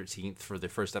September 13th for the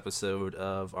first episode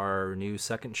of our new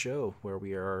second show, where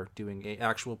we are doing an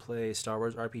actual play Star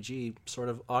Wars RPG sort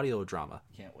of audio drama.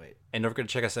 Can't wait. And don't forget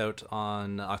to check us out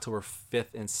on October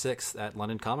 5th and 6th at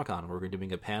London Comic Con, where we're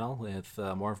doing a panel with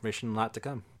more information on that to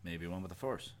come. Maybe one with the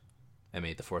Force. And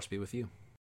may the Force be with you.